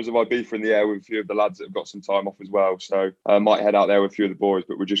there's rumours of Ibiza in the air with a few of the lads that have got some time off as well. So I might head out there with a few of the boys,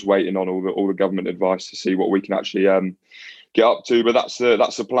 but we're just waiting on all the government advice to see what we can actually get up to. But that's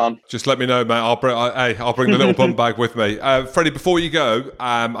the plan. Just let me know, mate. I'll bring the little bum bag with me. Freddie, before you go,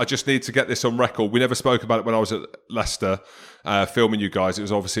 I just need to get this on record. We never spoke about it when I was at Leicester filming you guys. It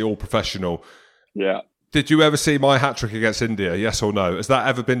was obviously all professional. Yeah. Did you ever see my hat-trick against India? Yes or no? Has that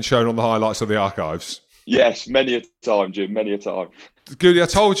ever been shown on the highlights of the archives? Yes, many a time, Jim, many a time. Goodey, I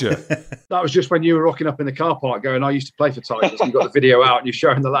told you. That was just when you were rocking up in the car park going, I used to play for Tigers. And you got the video out and you're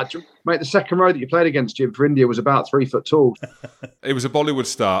showing the lad. Mate, the second row that you played against, Jim, for India was about 3 foot tall. It was a Bollywood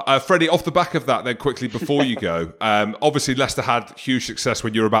star. Freddie, off the back of that, then quickly before you go, obviously Leicester had huge success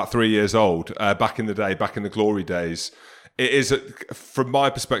when you were about 3 years old, back in the day, back in the glory days. It is, from my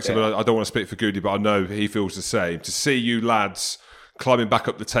perspective, and I don't want to speak for Goodey, but I know he feels the same, to see you lads climbing back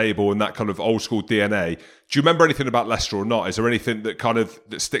up the table and that kind of old school DNA. Do you remember anything about Leicester or not? Is there anything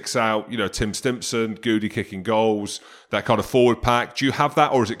that sticks out? You know, Tim Stimpson, Goodey kicking goals, that kind of forward pack. Do you have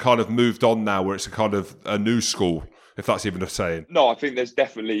that, or is it kind of moved on now where it's a kind of a new school, if that's even a saying? No, I think there's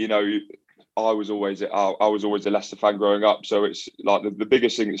definitely, I was always a Leicester fan growing up. So it's like the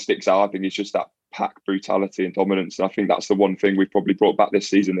biggest thing that sticks out, I think, is just that pack brutality and dominance. And I think that's the one thing we've probably brought back this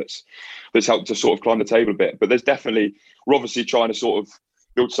season that's helped to sort of climb the table a bit. But there's definitely, we're obviously trying to sort of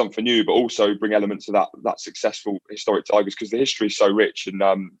build something new, but also bring elements of that successful historic Tigers, because the history is so rich. And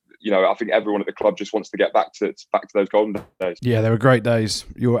I think everyone at the club just wants to get back to those golden days. Yeah, they were great days.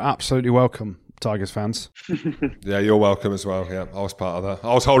 You were absolutely welcome, Tigers fans. Yeah, you're welcome as well. Yeah, I was part of that.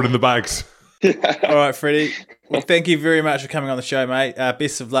 I was holding the bags. All right, Freddie. Well, thank you very much for coming on the show, mate.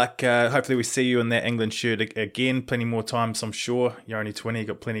 Best of luck. Hopefully we see you in that England shirt again. Plenty more times, I'm sure. You're only 20. You've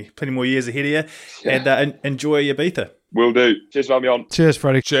got plenty more years ahead of you. Yeah. And enjoy your Ibiza. Will do. Cheers for having me on. Cheers,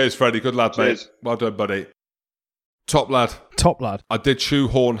 Freddie. Cheers, Freddie. Good lad, Cheers. mate. Well done, buddy. Top lad. I did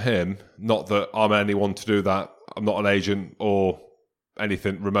shoehorn him. Not that I'm anyone to do that. I'm not an agent or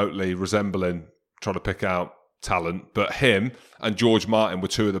anything remotely resembling trying to pick out talent. But him and George Martin were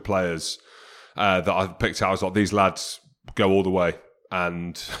 2 of the players that I picked out. I was like, these lads go all the way.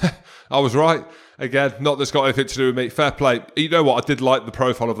 And I was right. Again, not that's got anything to do with me. Fair play. You know what? I did like the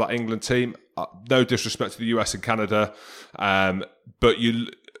profile of that England team. No disrespect to the US and Canada. But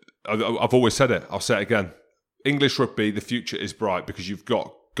I've always said it. I'll say it again. English rugby, the future is bright because you've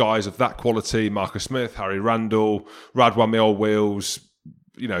got guys of that quality. Marcus Smith, Harry Randall, Radwan Old Wheels,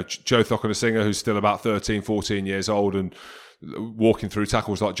 Joe Thockiner-Singer, who's still about 13, 14 years old and walking through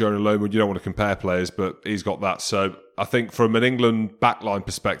tackles like Jonah Loman. You don't want to compare players, but he's got that. So I think from an England backline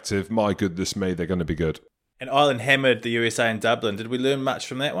perspective, my goodness me, they're going to be good. And Ireland hammered the USA in Dublin. Did we learn much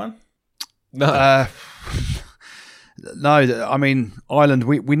from that one? No. No, I mean, Ireland,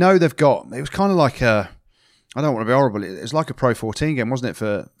 we know they've got, it was kind of like I don't want to be horrible, it was like a Pro 14 game, wasn't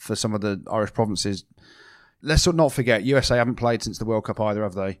it, for some of the Irish provinces. Let's not forget, USA haven't played since the World Cup either,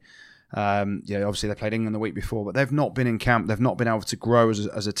 have they? Obviously they played England the week before, but they've not been in camp. They've not been able to grow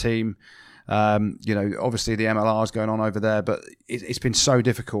as a team. Obviously the MLR is going on over there, but it's been so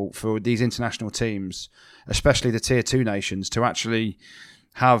difficult for these international teams, especially the tier 2 nations, to actually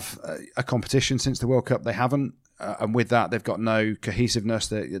have a competition since the World Cup. They haven't. And with that, they've got no cohesiveness.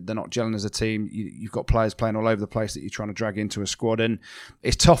 They're not gelling as a team. You've got players playing all over the place that you're trying to drag into a squad. And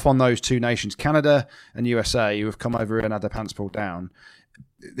it's tough on those two nations, Canada and USA, who have come over and had their pants pulled down.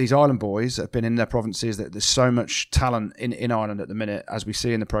 These island boys have been in their provinces. That there's so much talent in Ireland at the minute, as we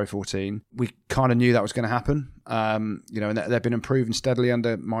see in the Pro 14. We kind of knew that was going to happen. And they've been improving steadily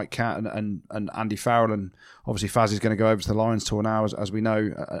under Mike Catt and Andy Farrell. And obviously Faz is going to go over to the Lions tour now, as we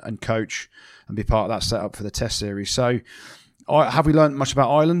know, and coach and be part of that setup for the Test series. So have we learned much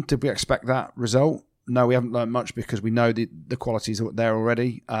about Ireland? Did we expect that result? No, we haven't learned much because we know the qualities are there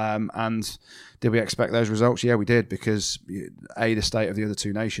already. And did we expect those results? Yeah, we did, because A, the state of the other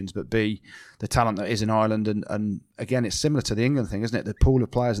two nations, but B, the talent that is in Ireland. And again, it's similar to the England thing, isn't it? The pool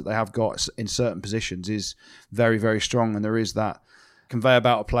of players that they have got in certain positions is very, very strong. And there is that conveyor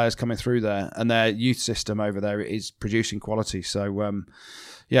belt of players coming through there. And their youth system over there is producing quality. So,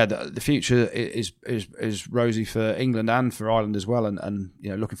 the future is rosy for England and for Ireland as well, and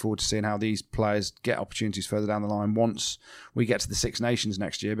looking forward to seeing how these players get opportunities further down the line once we get to the Six Nations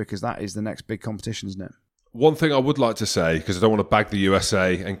next year, because that is the next big competition, isn't it? One thing I would like to say, because I don't want to bag the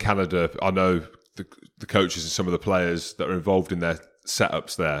USA and Canada, I know the coaches and some of the players that are involved in their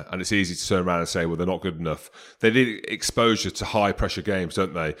setups there, and it's easy to turn around and say, well, they're not good enough. They need exposure to high pressure games,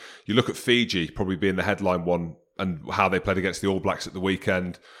 don't they? You look at Fiji probably being the headline one, and how they played against the All Blacks at the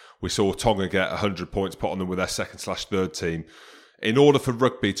weekend. We saw Tonga get 100 points put on them with their second/third team. In order for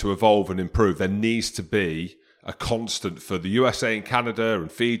rugby to evolve and improve, there needs to be a constant for the USA and Canada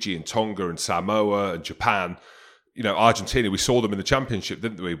and Fiji and Tonga and Samoa and Japan. Argentina, we saw them in the championship,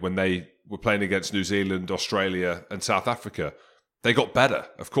 didn't we, when they were playing against New Zealand, Australia and South Africa. They got better.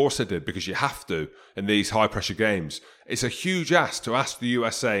 Of course they did, because you have to in these high-pressure games. It's a huge ask to ask the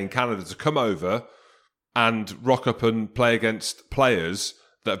USA and Canada to come over and rock up and play against players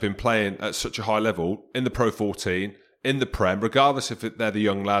that have been playing at such a high level in the Pro 14, in the Prem, regardless if they're the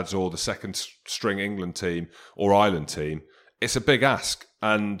young lads or the second-string England team or Ireland team. It's a big ask.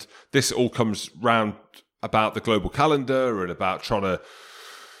 And this all comes round about the global calendar and about trying to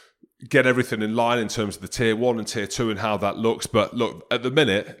get everything in line in terms of the Tier 1 and Tier 2 and how that looks. But look, at the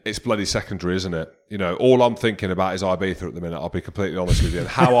minute, it's bloody secondary, isn't it? All I'm thinking about is Ibiza at the minute, I'll be completely honest with you. And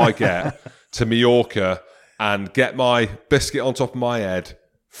how I get to Mallorca and get my biscuit on top of my head,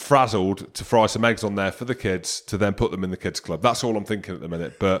 frazzled, to fry some eggs on there for the kids, to then put them in the kids' club. That's all I'm thinking at the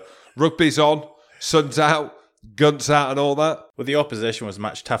minute. But rugby's on, sun's out, guns out and all that. Well, the opposition was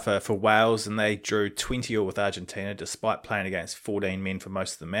much tougher for Wales, and they drew 20-all with Argentina despite playing against 14 men for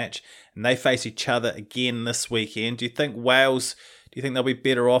most of the match. And they face each other again this weekend. Do you think they'll be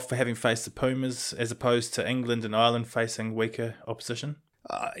better off for having faced the Pumas as opposed to England and Ireland facing weaker opposition?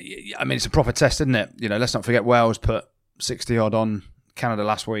 It's a proper test, isn't it? Let's not forget Wales put 60-odd on Canada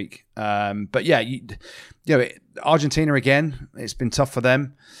last week. Argentina again, it's been tough for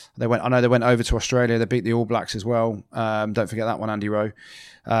them. I know they went over to Australia. They beat the All Blacks as well. Don't forget that one, Andy Rowe.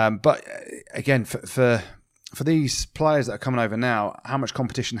 But again, for these players that are coming over now, how much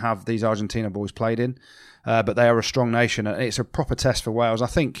competition have these Argentina boys played in? But they are a strong nation, and it's a proper test for Wales. I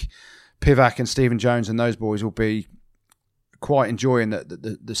think Pivac and Stephen Jones and those boys will be quite enjoying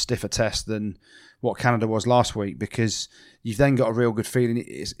the stiffer test than what Canada was last week, because you've then got a real good feeling.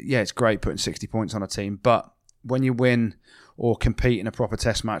 It's great putting 60 points on a team, but when you win or compete in a proper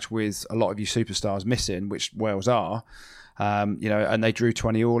test match with a lot of your superstars missing, which Wales are, and they drew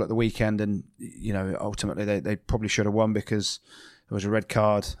 20-all at the weekend, and ultimately they probably should have won, because there was a red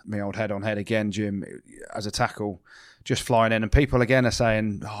card, my old head-on-head again, Jim, as a tackle, just flying in, and people again are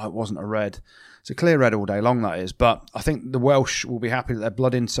saying, it wasn't a red. It's a clear red all day long, that is. But I think the Welsh will be happy that they're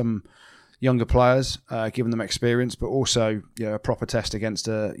blooding some younger players, giving them experience, but also a proper test against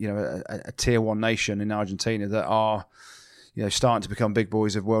a Tier 1 nation in Argentina that are starting to become big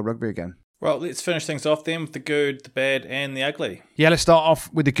boys of world rugby again. Well, let's finish things off then with the good, the bad and the ugly. Yeah, let's start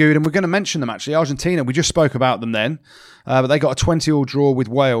off with the good, and we're going to mention them actually. Argentina, we just spoke about them then, but they got a 20-all draw with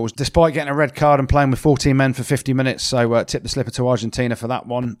Wales, despite getting a red card and playing with 14 men for 50 minutes, so tip the slipper to Argentina for that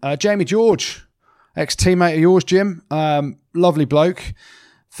one. Jamie George, ex-teammate of yours, Jim, lovely bloke.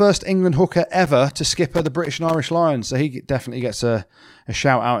 First England hooker ever to skipper the British and Irish Lions, so he definitely gets a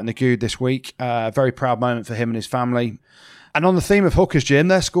shout out in the good this week. Very proud moment for him and his family. And on the theme of hookers, Jim,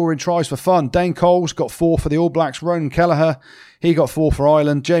 they're scoring tries for fun. Dane Coles got 4 for the All Blacks. Ronan Kelleher, he got 4 for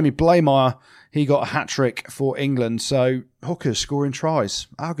Ireland. Jamie Blaymeyer, He got a hat-trick for England. So hookers scoring tries.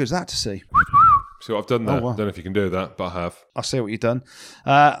 How good is that to see? See what I've done there? Oh, wow. I don't know if you can do that, but I have. I see what you've done.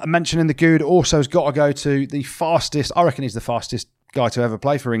 Mentioning the good also has got to go to the fastest, I reckon he's the fastest guy to ever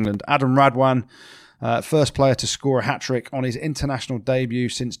play for England. Alun Wyn, first player to score a hat-trick on his international debut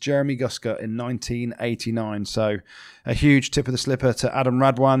since Jeremy Gusker in 1989. So a huge tip of the slipper to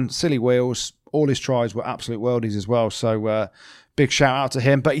Alun Wyn. Silly wheels. All his tries were absolute worldies as well. So big shout out to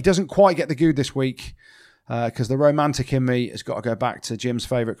him. But he doesn't quite get the good this week because the romantic in me has got to go back to Jim's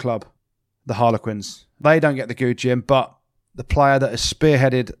favourite club, the Harlequins. They don't get the good, Jim, but the player that has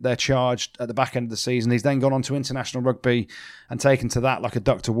spearheaded their charge at the back end of the season, he's then gone on to international rugby and taken to that like a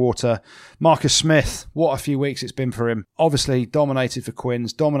duck to water. Marcus Smith, what a few weeks it's been for him. Obviously dominated for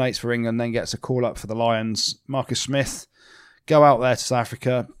Quins, dominates for England, then gets a call up for the Lions. Marcus Smith, go out there to South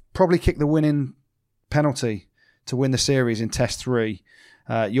Africa, probably kick the winning penalty to win the series in Test 3.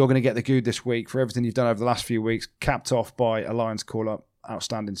 You're going to get the good this week for everything you've done over the last few weeks, capped off by a Lions call up.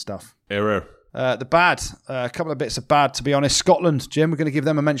 Outstanding stuff. Hero. The bad, a couple of bits of bad, to be honest. Scotland, Jim, we're going to give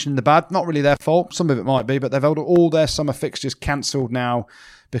them a mention in the bad. Not really their fault. Some of it might be, but they've had all their summer fixtures cancelled now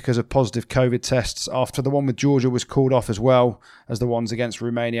because of positive COVID tests after the one with Georgia was called off as well as the ones against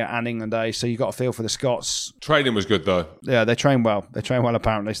Romania and England. So you got to feel for the Scots. Training was good, though. Yeah, they train well. They train well,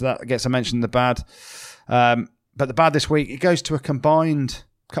 apparently. So that gets a mention in the bad. But the bad this week, it goes to a combined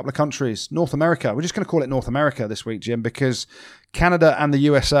couple of countries. North America. We're just going to call it North America this week, Jim, because Canada and the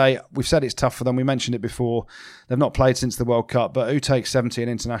USA, we've said it's tough for them. We mentioned it before. They've not played since the World Cup, but who takes 70 in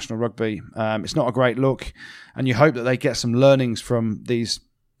international rugby? It's not a great look, and you hope that they get some learnings from these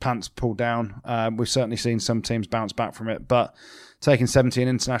pants pulled down. We've certainly seen some teams bounce back from it, but taking 70 in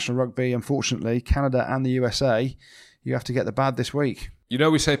international rugby, unfortunately, Canada and the USA, you have to get the bad this week. You know,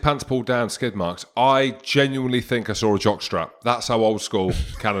 we say pants pulled down, skid marks. I genuinely think I saw a jockstrap. That's how old school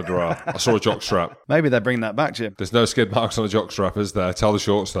Canada are. I saw a jockstrap. Maybe they're bringing that back, Jim. There's no skid marks on a jockstrap, is there? Tell the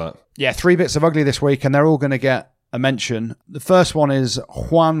shorts that. Yeah, 3 bits of ugly this week, and they're all going to get a mention. The first one is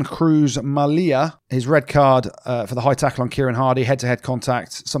Juan Cruz Malia. His red card for the high tackle on Kieran Hardy, head-to-head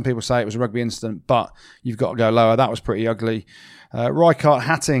contact. Some people say it was a rugby incident, but you've got to go lower. That was pretty ugly. Reichardt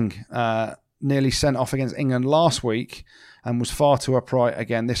Hatting nearly sent off against England last week and was far too upright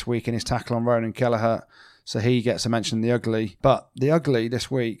again this week in his tackle on Ronan Kelleher. So he gets a mention in the ugly. But the ugly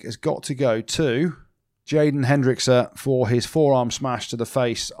this week has got to go to Jaden Hendrickse for his forearm smash to the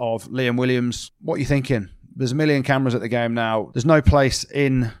face of Liam Williams. What are you thinking? There's a million cameras at the game now. There's no place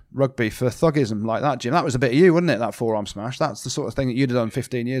in rugby for thuggism like that, Jim. That was a bit of you, wasn't it, that forearm smash? That's the sort of thing that you'd have done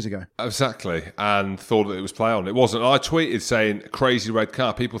 15 years ago. Exactly, and thought that it was play on. It wasn't. I tweeted saying crazy red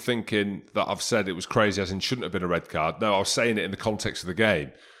card. People thinking that I've said it was crazy as in shouldn't have been a red card. No, I was saying it in the context of the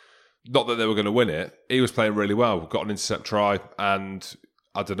game. Not that they were going to win it. He was playing really well. Got an intercept try, and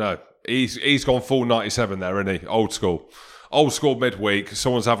I don't know. He's gone full 97 there, isn't he? Old school. Old school midweek,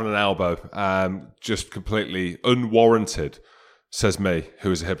 someone's having an elbow, just completely unwarranted, says me,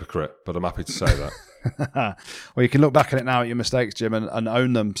 who is a hypocrite, but I'm happy to say that. Well, you can look back at it now at your mistakes, Jim, and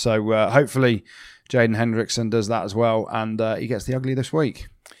own them. So hopefully Jaden Hendrickson does that as well, and he gets the ugly this week.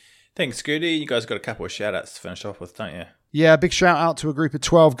 Thanks, Goody. You guys got a couple of shout-outs to finish off with, don't you? Yeah, big shout out to a group of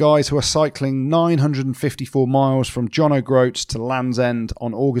 12 guys who are cycling 954 miles from John O'Groats to Land's End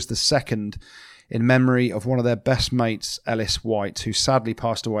on August the 2nd, in memory of one of their best mates, Ellis White, who sadly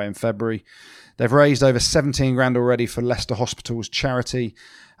passed away in February. They've raised over 17 grand already for Leicester Hospital's charity,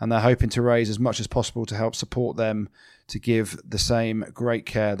 and they're hoping to raise as much as possible to help support them to give the same great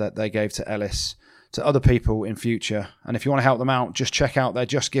care that they gave to Ellis to other people in future. And if you want to help them out, just check out their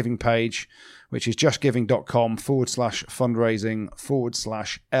Just Giving page, which is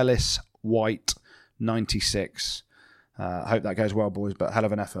justgiving.com/fundraising/Ellis White 96. I hope that goes well, boys, but hell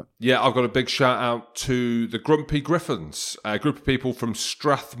of an effort. Yeah, I've got a big shout out to the Grumpy Griffins, a group of people from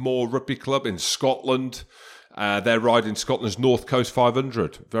Strathmore Rugby Club in Scotland. They're riding Scotland's North Coast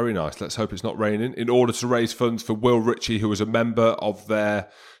 500. Very nice. Let's hope it's not raining. In order to raise funds for Will Ritchie, who was a member of their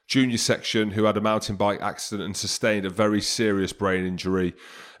junior section who had a mountain bike accident and sustained a very serious brain injury.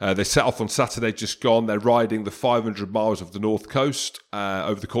 They set off on Saturday just gone. They're riding the 500 miles of the North Coast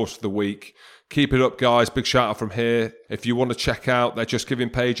over the course of the week. Keep it up, guys. Big shout out from here. If you want to check out their Just Giving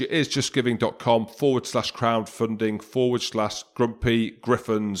page, it is justgiving.com/crowdfunding/Grumpy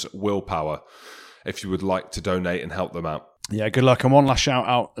Griffins Willpower, if you would like to donate and help them out. Yeah, good luck. And one last shout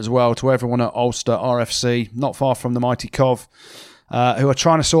out as well to everyone at Ulster RFC, not far from the mighty Cov, who are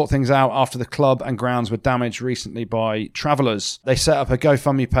trying to sort things out after the club and grounds were damaged recently by travellers. They set up a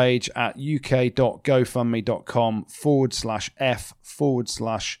GoFundMe page at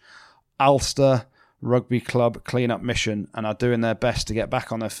uk.gofundme.com/f/Ulster rugby club clean-up mission and are doing their best to get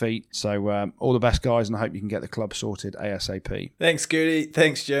back on their feet. So all the best, guys, and I hope you can get the club sorted ASAP. Thanks, Goody.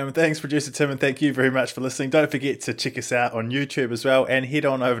 Thanks, Jim. Thanks, producer Tim, and thank you very much for listening. Don't forget to check us out on YouTube as well, and head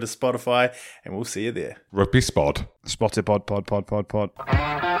on over to Spotify, and we'll see you there. Rugby Spod. Spotted pod.